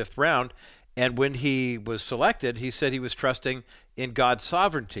him in the 5th round. And when he was selected, he said he was trusting in God's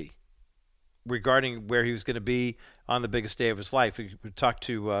sovereignty regarding where he was going to be on the biggest day of his life. He talked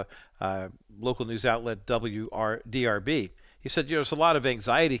to local news outlet DRB. He said, there's a lot of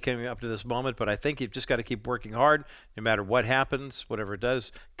anxiety coming up to this moment, but I think you've just got to keep working hard no matter what happens, whatever it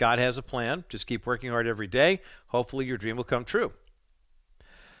does. God has a plan. Just keep working hard every day. Hopefully your dream will come true.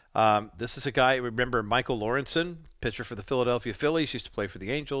 This is a guy, remember Michael Lorensen, pitcher for the Philadelphia Phillies, used to play for the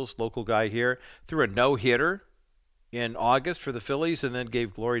Angels, local guy here, threw a no-hitter in August for the Phillies and then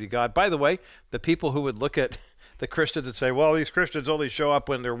gave glory to God. By the way, the people who would look at the Christians and say, well, these Christians only show up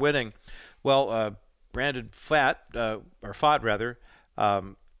when they're winning. Well, Brandon Fott,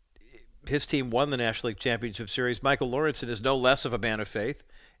 his team won the National League Championship Series. Michael Lorenzen is no less of a man of faith,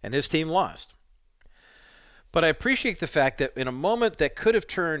 and his team lost. But I appreciate the fact that in a moment that could have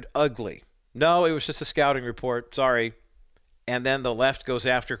turned ugly, no, it was just a scouting report, sorry, and then the left goes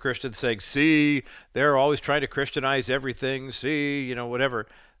after Christians saying, see, they're always trying to Christianize everything, see, whatever.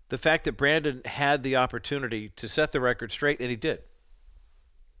 The fact that Brandon had the opportunity to set the record straight, and he did.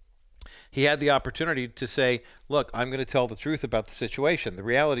 He had the opportunity to say, look, I'm going to tell the truth about the situation. The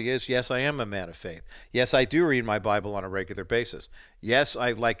reality is, yes, I am a man of faith. Yes, I do read my Bible on a regular basis. Yes,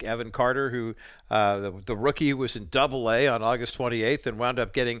 I like Evan Carter, who the rookie who was in Double-A on August 28th and wound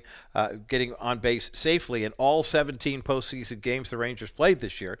up getting on base safely in all 17 postseason games the Rangers played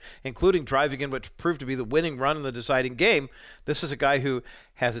this year, including driving in what proved to be the winning run in the deciding game. This is a guy who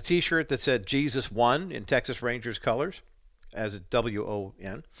has a T-shirt that said Jesus won in Texas Rangers colors, as a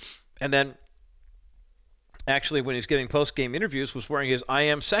W-O-N. And then, actually, when he's giving post-game interviews, was wearing his I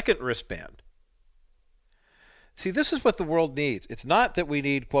Am Second wristband. See, this is what the world needs. It's not that we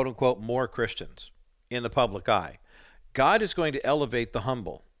need, quote-unquote, more Christians in the public eye. God is going to elevate the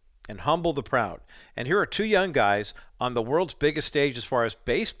humble and humble the proud. And here are two young guys on the world's biggest stage as far as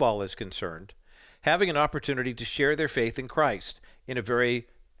baseball is concerned, having an opportunity to share their faith in Christ in a very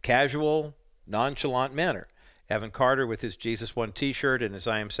casual, nonchalant manner. Evan Carter with his Jesus One T-shirt and his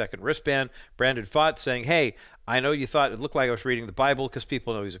I Am Second wristband. Brandon Fott saying, hey, I know you thought it looked like I was reading the Bible because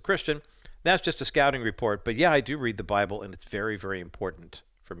people know he's a Christian. That's just a scouting report. But yeah, I do read the Bible, and it's very, very important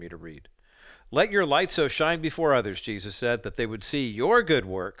for me to read. Let your light so shine before others, Jesus said, that they would see your good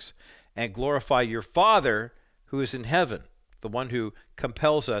works and glorify your Father who is in heaven, the one who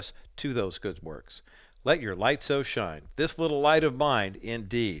compels us to those good works. Let your light so shine. This little light of mine,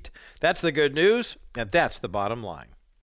 indeed. That's the good news, and that's the bottom line.